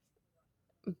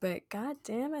 But god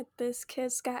damn it, this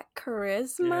kid's got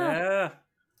charisma. Yeah.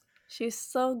 She's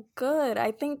so good.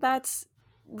 I think that's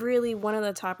really one of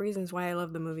the top reasons why I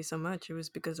love the movie so much. It was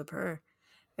because of her.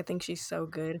 I think she's so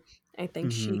good. I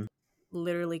think she Mhm.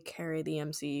 literally carried the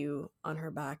MCU on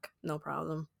her back, no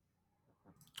problem.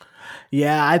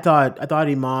 Yeah, I thought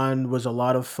Iman was a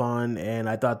lot of fun, and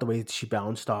I thought the way she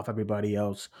bounced off everybody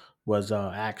else was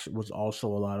was also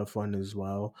a lot of fun as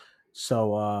well.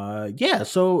 So yeah,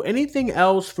 so anything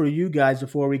else for you guys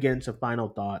before we get into final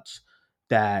thoughts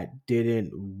that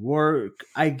didn't work?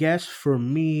 I guess for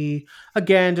me,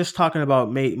 again, just talking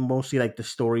about mostly like the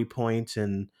story points,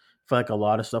 and I feel like a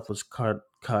lot of stuff was cut,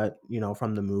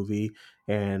 from the movie,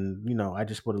 and I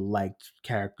just would have liked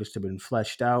characters to have been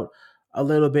fleshed out a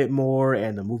little bit more,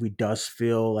 and the movie does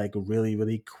feel like really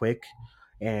really quick,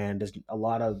 and there's a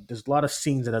lot of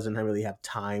scenes that doesn't really have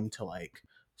time to like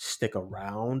stick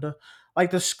around.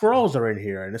 Like the squirrels are in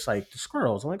here, and it's like the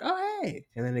squirrels, I'm like, oh hey,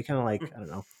 and then they kind of like, I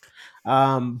don't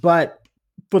know. But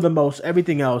for the most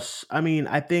everything else, I mean,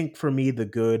 I think for me the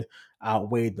good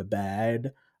outweighed the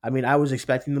bad. I mean, I was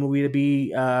expecting the movie to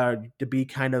be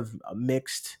kind of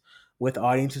mixed with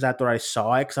audiences after I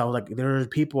saw it, because I was like, there are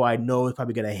people I know is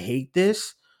probably gonna hate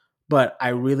this, but I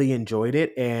really enjoyed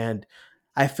it, and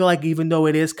I feel like even though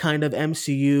it is kind of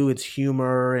MCU, it's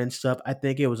humor and stuff, I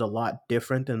think it was a lot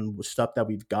different than stuff that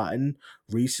we've gotten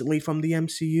recently from the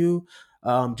MCU.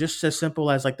 Just as simple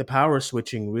as like the power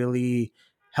switching really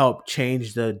helped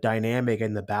change the dynamic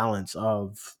and the balance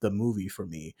of the movie for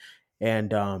me.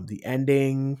 And the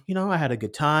ending, I had a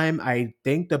good time. I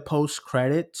think the post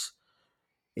credits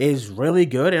is really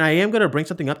good. And I am going to bring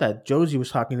something up that Josie was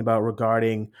talking about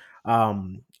regarding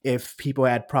if people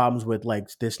had problems with like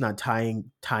this not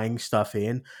tying stuff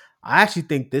in. I actually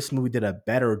think this movie did a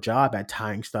better job at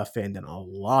tying stuff in than a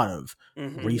lot of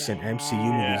recent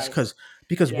MCU movies.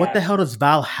 Because what the Yes. hell does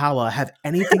Valhalla have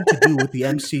anything to do with the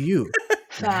MCU?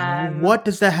 Fam. What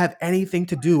does that have anything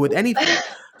to do with anything?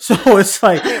 So it's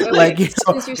like,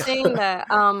 Since you're saying that,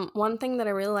 one thing that I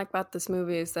really like about this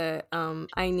movie is that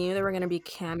I knew there were going to be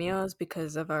cameos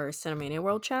because of our Cinemania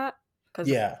World chat, because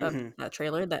Yeah. of that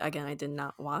trailer that, again, I did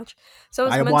not watch. So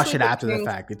I watched mentally it after the preparing-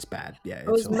 fact. It's bad. Yeah.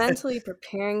 I was it's- mentally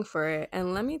preparing for it,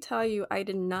 and let me tell you, I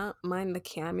did not mind the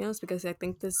cameos because I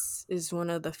think this is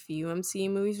one of the few MCU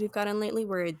movies we've gotten lately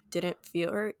where it didn't feel,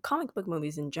 or comic book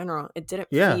movies in general, it didn't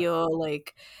Yeah. feel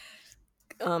like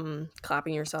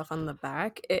clapping yourself on the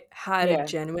back. It had Yeah. a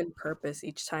genuine purpose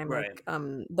each time. Right.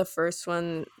 Like the first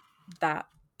one, that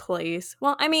place.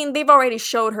 Well, I mean, they've already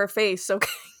showed her face, so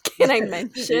can I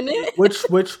mention it? Which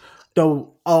the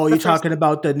oh, you're first- talking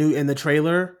about the new in the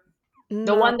trailer? The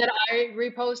No, one that I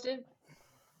reposted?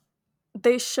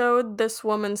 they showed this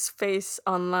woman's face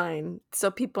online,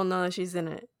 so people know that she's in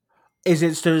it. Is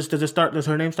it does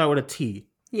her name start with a T?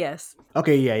 Yes.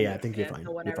 Okay, yeah, I think you're Yeah, fine.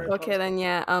 the one You're I fine. wrote. Okay, then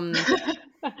yeah.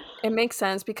 It makes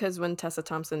sense because when Tessa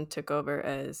Thompson took over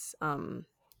as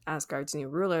Asgard's new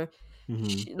ruler,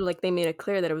 Mhm. like they made it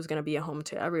clear that it was going to be a home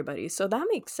to everybody. So that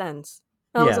makes sense.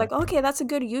 And I was Yeah, like, okay, that's a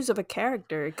good use of a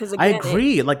character because I again, it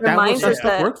agree. Like reminds that us Yeah.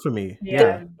 stuff that worked for me.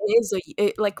 Yeah. Yeah.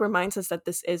 it like reminds us that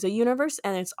this is a universe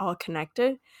and it's all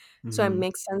connected. So it Hmm.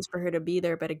 makes sense for her to be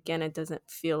there, but again, it doesn't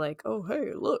feel like, oh,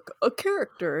 hey, look, a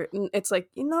character. And it's like,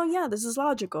 yeah, this is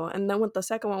logical. And then with the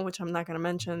second one, which I'm not going to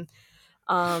mention,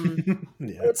 um,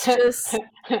 Yeah. it's just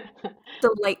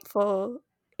delightful.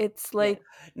 It's Yeah. like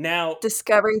Now,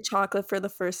 discovering chocolate for the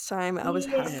first time. I was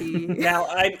Yeah. happy. now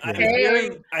I'm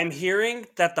Yeah. hearing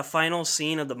that the final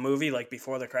scene of the movie, like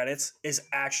before the credits, is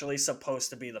actually supposed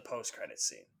to be the post credit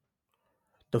scene.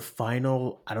 The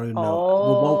final, I don't even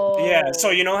know. Well, Yeah. So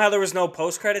Oh. you know how there was no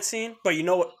post credit scene, but you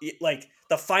know what? Like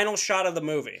the final shot of the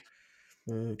movie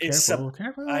is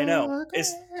careful. I know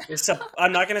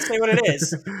I'm not gonna say what it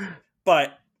is,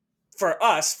 but for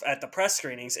us at the press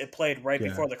screenings, it played right Yeah.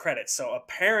 before the credits. So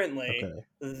apparently, Okay.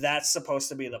 that's supposed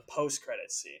to be the post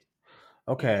credit scene.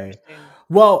 Okay. Interesting.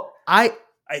 Well, I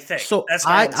think so that's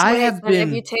my I understanding. have And if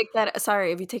been you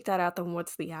take that out, then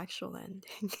what's the actual ending?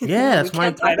 Yeah, we that's my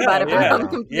can't talk I about know, it, but yeah. I'm Yeah.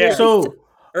 confused. So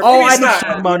Or oh, maybe I it's know what you're not.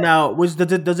 talking about now.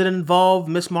 Does it involve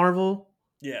Miss Marvel?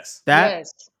 Yes. That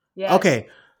Yes. Yes. okay.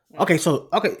 Yeah. Okay, so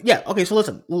yeah, okay, so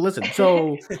listen.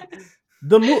 So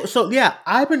so yeah,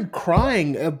 I've been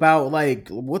crying about like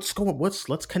let's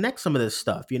connect some of this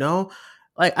stuff, you know?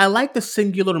 Like I like the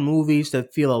singular movies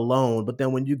that feel alone, but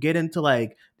then when you get into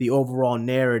like the overall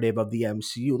narrative of the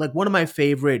MCU, like one of my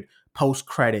favorite post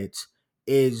credits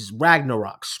is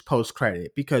Ragnarok's post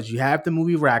credit because you have the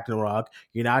movie Ragnarok,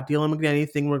 you're not dealing with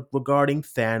anything regarding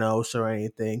Thanos or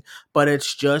anything, but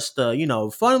it's just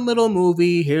a, fun little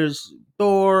movie. Here's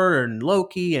Thor and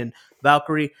Loki and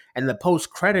Valkyrie, and the post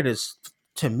credit is,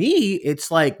 to me, it's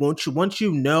like once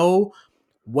you know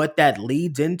what that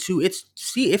leads into, it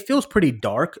feels pretty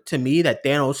dark to me that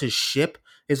Thanos' ship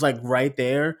is like right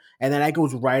there, and then that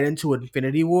goes right into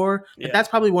Infinity War. Yeah. Like that's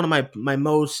probably one of my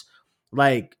most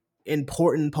like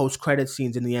important post credit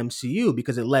scenes in the MCU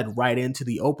because it led right into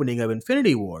the opening of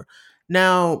Infinity War.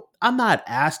 Now, I'm not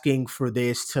asking for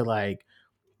this to like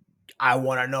I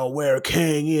want to know where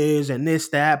King is and this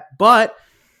that, but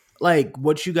like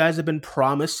what you guys have been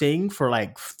promising for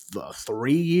like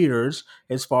 3 years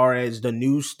as far as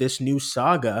this new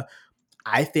saga,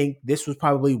 I think this was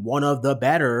probably one of the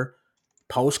better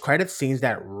post credit scenes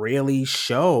that really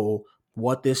show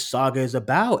what this saga is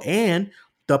about, and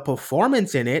the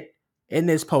performance in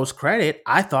this post credit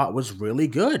I thought was really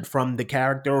good from the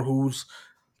character who's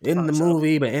in the Thought so.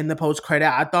 movie, but in the post credit,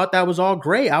 I thought that was all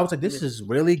great. I was like, this Yeah. is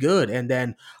really good. And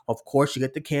then, of course, you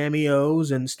get the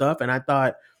cameos and stuff. And I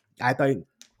thought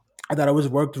it was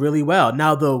worked really well.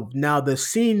 Now the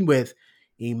scene with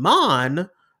Iman,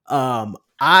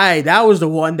 that was the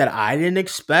one that I didn't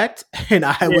expect, and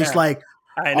I was Yeah. like,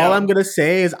 I all know. I'm gonna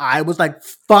say is I was like,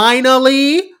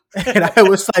 finally. And I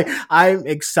was like, I'm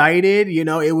excited.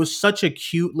 It was such a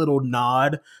cute little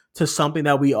nod to something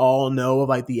that we all know of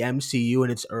like the MCU in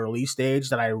its early stage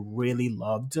that I really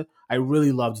loved. I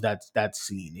really loved that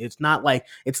scene. It's not like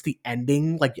it's the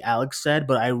ending, like Alex said,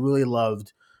 but I really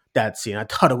loved that scene. I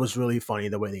thought it was really funny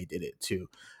the way they did it too.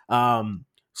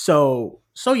 So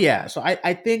yeah, so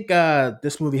I think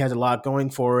this movie has a lot going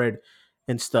for it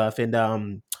and stuff.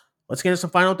 And let's get into some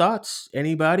final thoughts.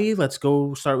 Anybody? Let's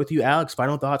go start with you, Alex.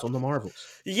 Final thoughts on the Marvels.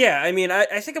 Yeah, I mean, I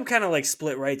think I'm kind of like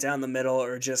split right down the middle,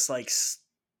 or just like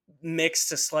mixed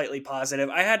to slightly positive.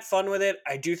 I had fun with it.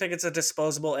 I do think it's a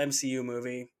disposable MCU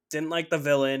movie. Didn't like the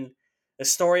villain. The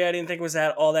story I didn't think was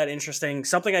all that interesting.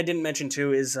 Something I didn't mention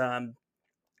too is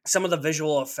some of the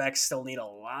visual effects still need a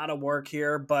lot of work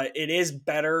here, but it is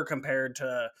better compared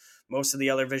to most of the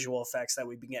other visual effects that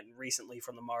we've been getting recently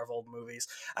from the Marvel movies.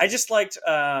 I just liked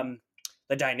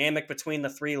the dynamic between the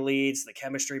three leads, the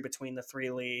chemistry between the three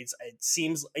leads. It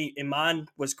seems Iman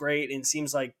was great, and it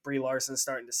seems like Brie Larson's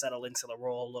starting to settle into the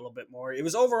role a little bit more. It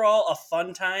was overall a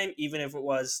fun time, even if it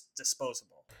was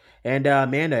disposable. And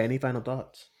Amanda, any final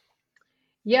thoughts?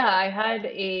 Yeah, I had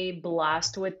a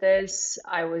blast with this.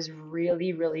 I was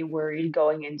really, really worried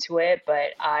going into it,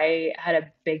 but I had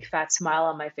a big fat smile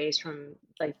on my face from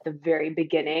like the very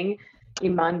beginning.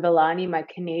 Iman Vellani, my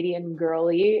Canadian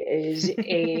girlie, is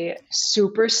a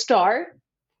superstar,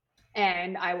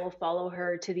 and I will follow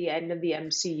her to the end of the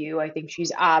MCU. I think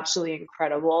she's absolutely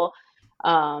incredible.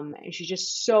 And she's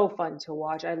just so fun to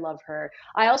watch. I love her.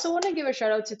 I also want to give a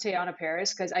shout out to Teyana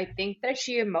Paris because I think that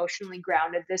she emotionally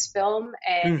grounded this film,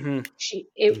 and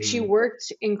Mm-hmm. she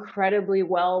worked incredibly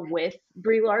well with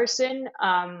Brie Larson.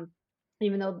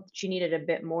 Even though she needed a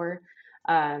bit more,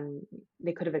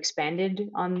 they could have expanded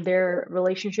on their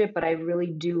relationship. But I really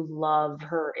do love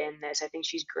her in this. I think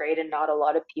she's great, and not a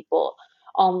lot of people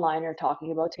online are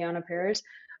talking about Teyana Paris.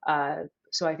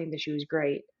 So I think that she was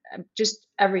great. Just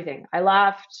everything. I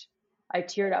laughed. I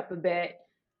teared up a bit.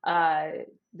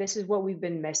 This is what we've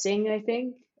been missing, I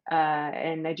think.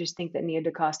 And I just think that Nia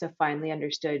DaCosta finally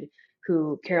understood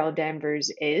who Carol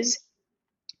Danvers is.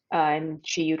 And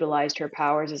she utilized her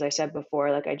powers, as I said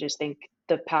before. Like, I just think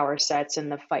the power sets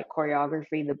and the fight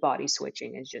choreography, the body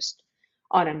switching is just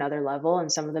on another level and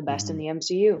some of the best in the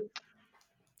MCU.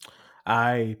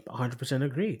 I 100%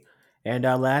 agree. And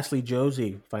lastly,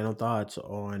 Josie, final thoughts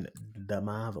on the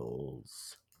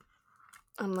Marvels.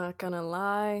 I'm not gonna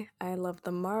lie, I love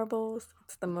the Marvels.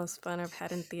 It's the most fun I've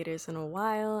had in theaters in a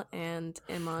while, and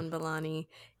Iman Vellani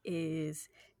is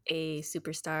a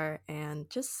superstar and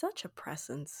just such a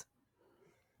presence.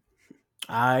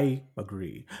 I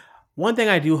agree. One thing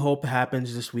I do hope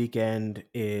happens this weekend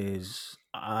is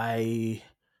the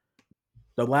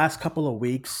last couple of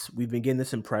weeks we've been getting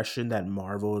this impression that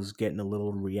Marvel is getting a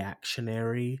little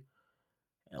reactionary,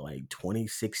 like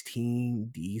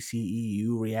 2016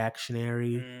 DCEU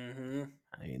reactionary.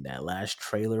 I mean, that last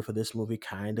trailer for this movie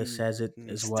kind of says it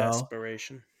as well.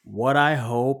 Desperation. What I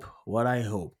hope,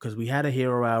 because we had a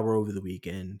hero hour over the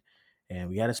weekend, and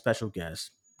we had a special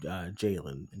guest,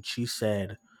 Jalen, and she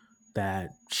said that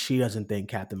she doesn't think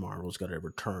Captain Marvel is going to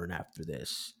return after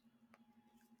this.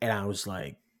 And I was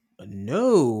like,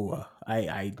 no,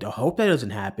 I hope that doesn't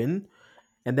happen.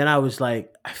 And then I was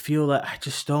like, I feel like I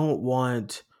just don't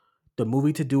want the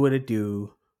movie to do what it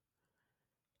do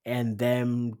and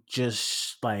them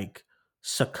just like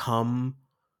succumb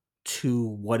to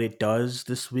what it does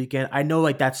this weekend. I know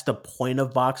like that's the point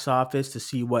of box office, to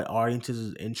see what audiences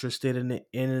is interested in it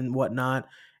and whatnot.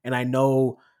 And I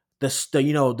know the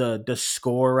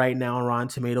score right now on Rotten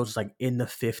Tomatoes is like in the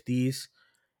 50s.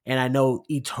 And I know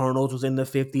Eternals was in the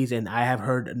 50s, and I have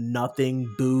heard nothing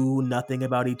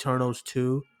about Eternals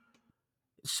 2.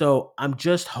 So I'm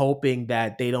just hoping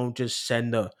that they don't just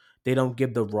they don't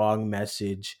give the wrong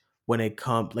message when it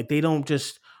comes, like they don't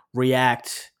just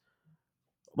react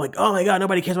like, oh my god,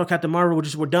 nobody cares about Captain Marvel.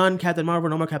 We're done. Captain Marvel,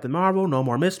 no more Captain Marvel, no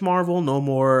more Miss Marvel, no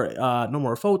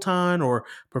more Photon or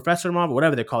Professor Marvel,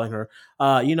 whatever they're calling her.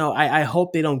 I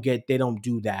hope they don't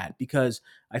do that, because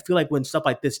I feel like when stuff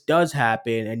like this does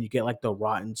happen and you get like the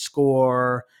rotten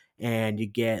score and you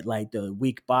get like the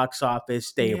weak box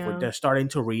office, they're starting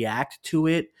to react to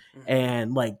it.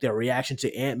 And like their reaction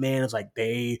to Ant-Man is like,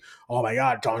 oh my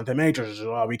god, Jonathan Majors,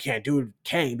 we can't do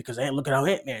Kang because look at how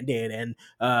Ant-Man did, and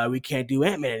we can't do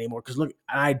Ant-Man anymore because look.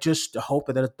 I just hope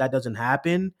that doesn't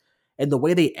happen. And the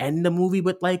way they end the movie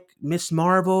with like Miss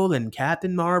Marvel and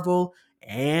Captain Marvel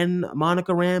and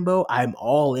Monica Rambeau, I'm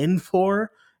all in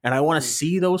for, and I want to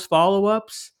see those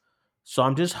follow-ups. So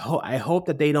I hope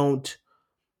that they don't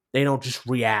just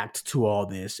react to all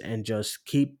this and just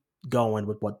keep going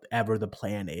with whatever the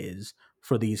plan is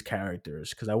for these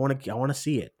characters, because I want to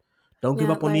see it. Don't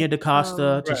give up on Nia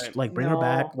DaCosta. Just like bring her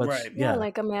back.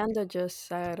 Like Amanda just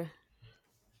said,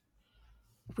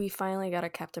 we finally got a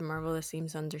Captain Marvel that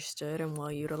seems understood and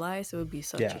well utilized. It would be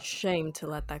such a shame to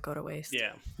let that go to waste.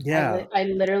 Yeah. I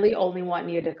literally only want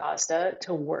Nia DaCosta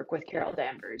to work with Carol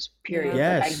Danvers. Period.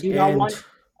 Yes, I do not want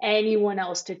anyone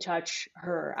else to touch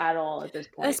her at all at this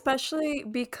point. Especially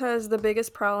because the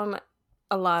biggest problem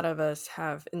a lot of us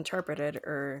have interpreted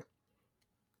or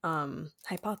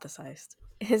hypothesized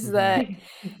is that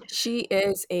she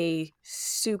is a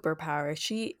superpower.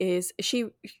 She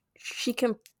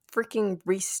can freaking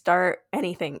restart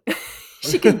anything.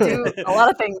 She can do a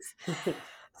lot of things.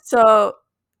 So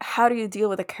how do you deal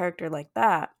with a character like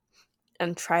that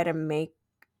and try to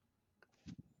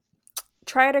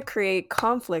create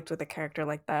conflict with a character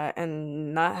like that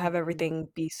and not have everything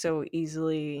be so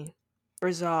easily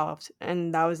resolved?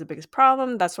 And that was the biggest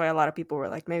problem. That's why a lot of people were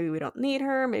like, maybe we don't need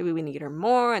her, maybe we need her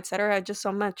more, etc. Just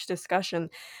so much discussion.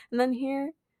 And then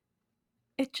here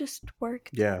it just worked.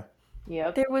 Yeah.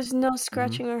 There was no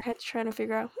scratching our heads trying to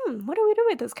figure out, what do we do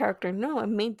with this character? No, it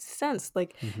made sense.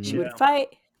 Like she would fight,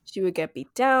 she would get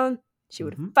beat down, she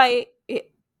would fight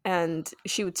it, and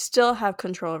she would still have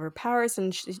control of her powers.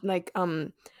 And she, like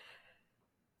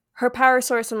her power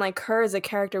source and like her as a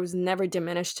character was never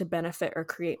diminished to benefit or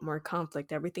create more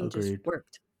conflict. Everything just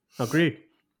worked. Agreed.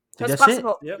 That's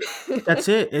possible. It. That's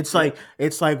it. It's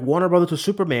like Warner Brothers with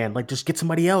Superman. Like, just get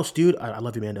somebody else, dude. I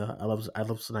love you, Amanda. I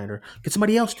love Snyder. Get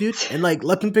somebody else, dude, and like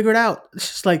let them figure it out. It's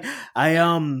just like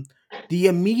the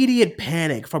immediate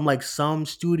panic from like some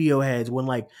studio heads when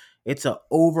like it's a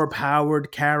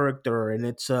overpowered character and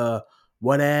it's a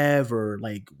whatever,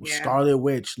 like Scarlet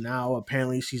Witch. Now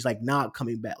apparently she's like not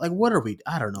coming back. Like, what are we?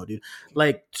 I don't know, dude.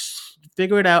 Like,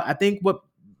 figure it out. I think what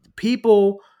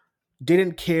people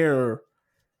didn't care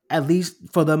at least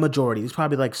for the majority, there's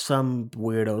probably like some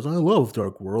weirdos. I love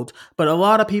Dark World, but a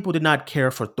lot of people did not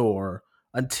care for Thor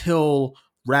until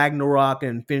Ragnarok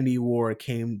and Infinity War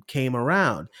came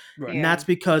around. Right. And that's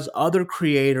because other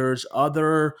creators,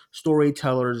 other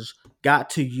storytellers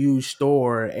got to use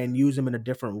Thor and use him in a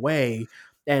different way,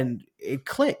 and it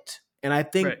clicked. And I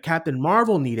think Right. Captain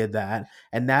Marvel needed that,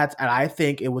 and I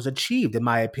think it was achieved, in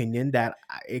my opinion, that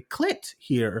it clicked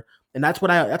here, and that's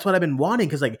what I've been wanting,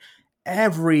 because like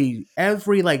every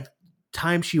like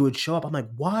time she would show up, I'm like,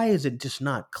 why is it just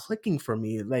not clicking for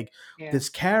me? Like Yeah. this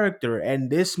character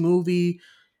and this movie,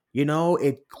 you know,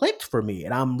 it clicked for me,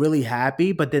 and I'm really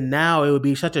happy. But then now it would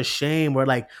be such a shame where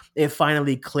like it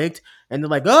finally clicked, and they're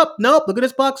like, oh nope, look at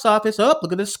this box office, oh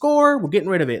look at this score, we're getting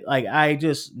rid of it. Like I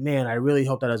really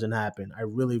hope that doesn't happen. I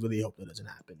really hope that doesn't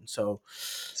happen. So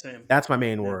Same. that's my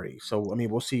main worry. So I mean,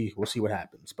 we'll see what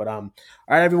happens. But all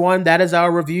right, everyone, that is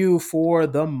our review for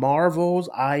the Marvels.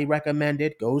 I recommend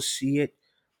it. Go see it.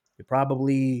 You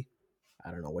probably,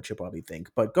 I don't know what you probably think,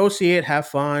 but go see it. Have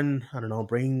fun. I don't know.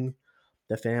 Bring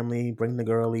the family, bring the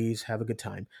girlies, have a good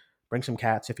time. Bring some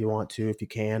cats if you want to, if you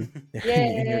can,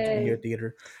 in your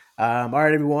theater. All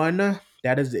right, everyone,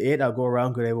 that is it. I'll go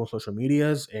around, go to everyone's social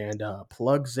medias and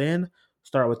plugs in.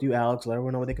 Start with you, Alex. Let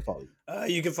everyone know where they can follow you.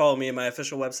 You can follow me at my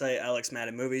official website,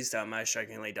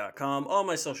 alexmaddenmovies.mystrikingly.com. All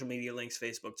my social media links,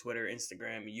 Facebook, Twitter,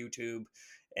 Instagram, YouTube,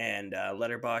 and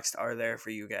Letterboxd are there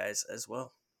for you guys as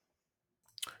well.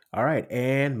 All right,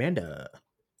 and Manda.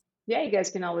 Yeah, you guys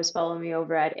can always follow me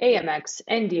over at AMX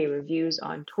NDA Reviews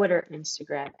on Twitter,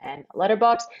 Instagram, and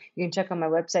Letterboxd. You can check out my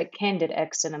website,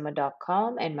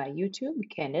 candidxcinema.com, and my YouTube,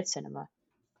 Candid Cinema.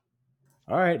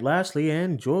 All right, lastly,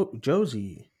 and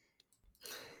Josie.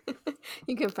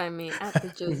 You can find me at the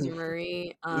Josie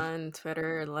Marie on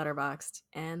Twitter, Letterboxd,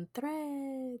 and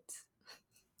Threads.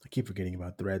 I keep forgetting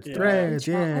about Threads. Yeah. Threads,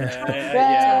 yeah.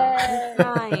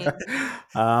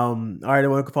 All right,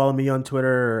 everyone can follow me on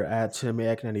Twitter at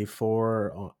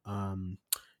Cinematic94. You can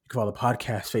follow the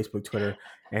podcast, Facebook, Twitter,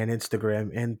 and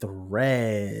Instagram, and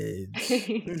Threads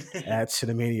at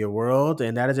Cinemania World.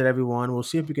 And that is it, everyone. We'll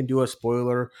see if we can do a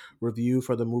spoiler review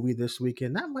for the movie this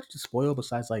weekend. Not much to spoil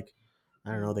besides like,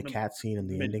 I don't know, the cat scene and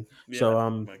the ending.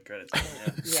 My credits.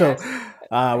 So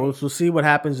we'll see what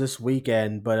happens this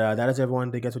weekend. But that is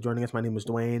everyone. Thank you guys for joining us. My name is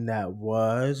Dwayne. That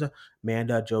was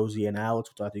Manda, Josie, and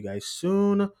Alex. We'll talk to you guys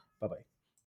soon. Bye-bye.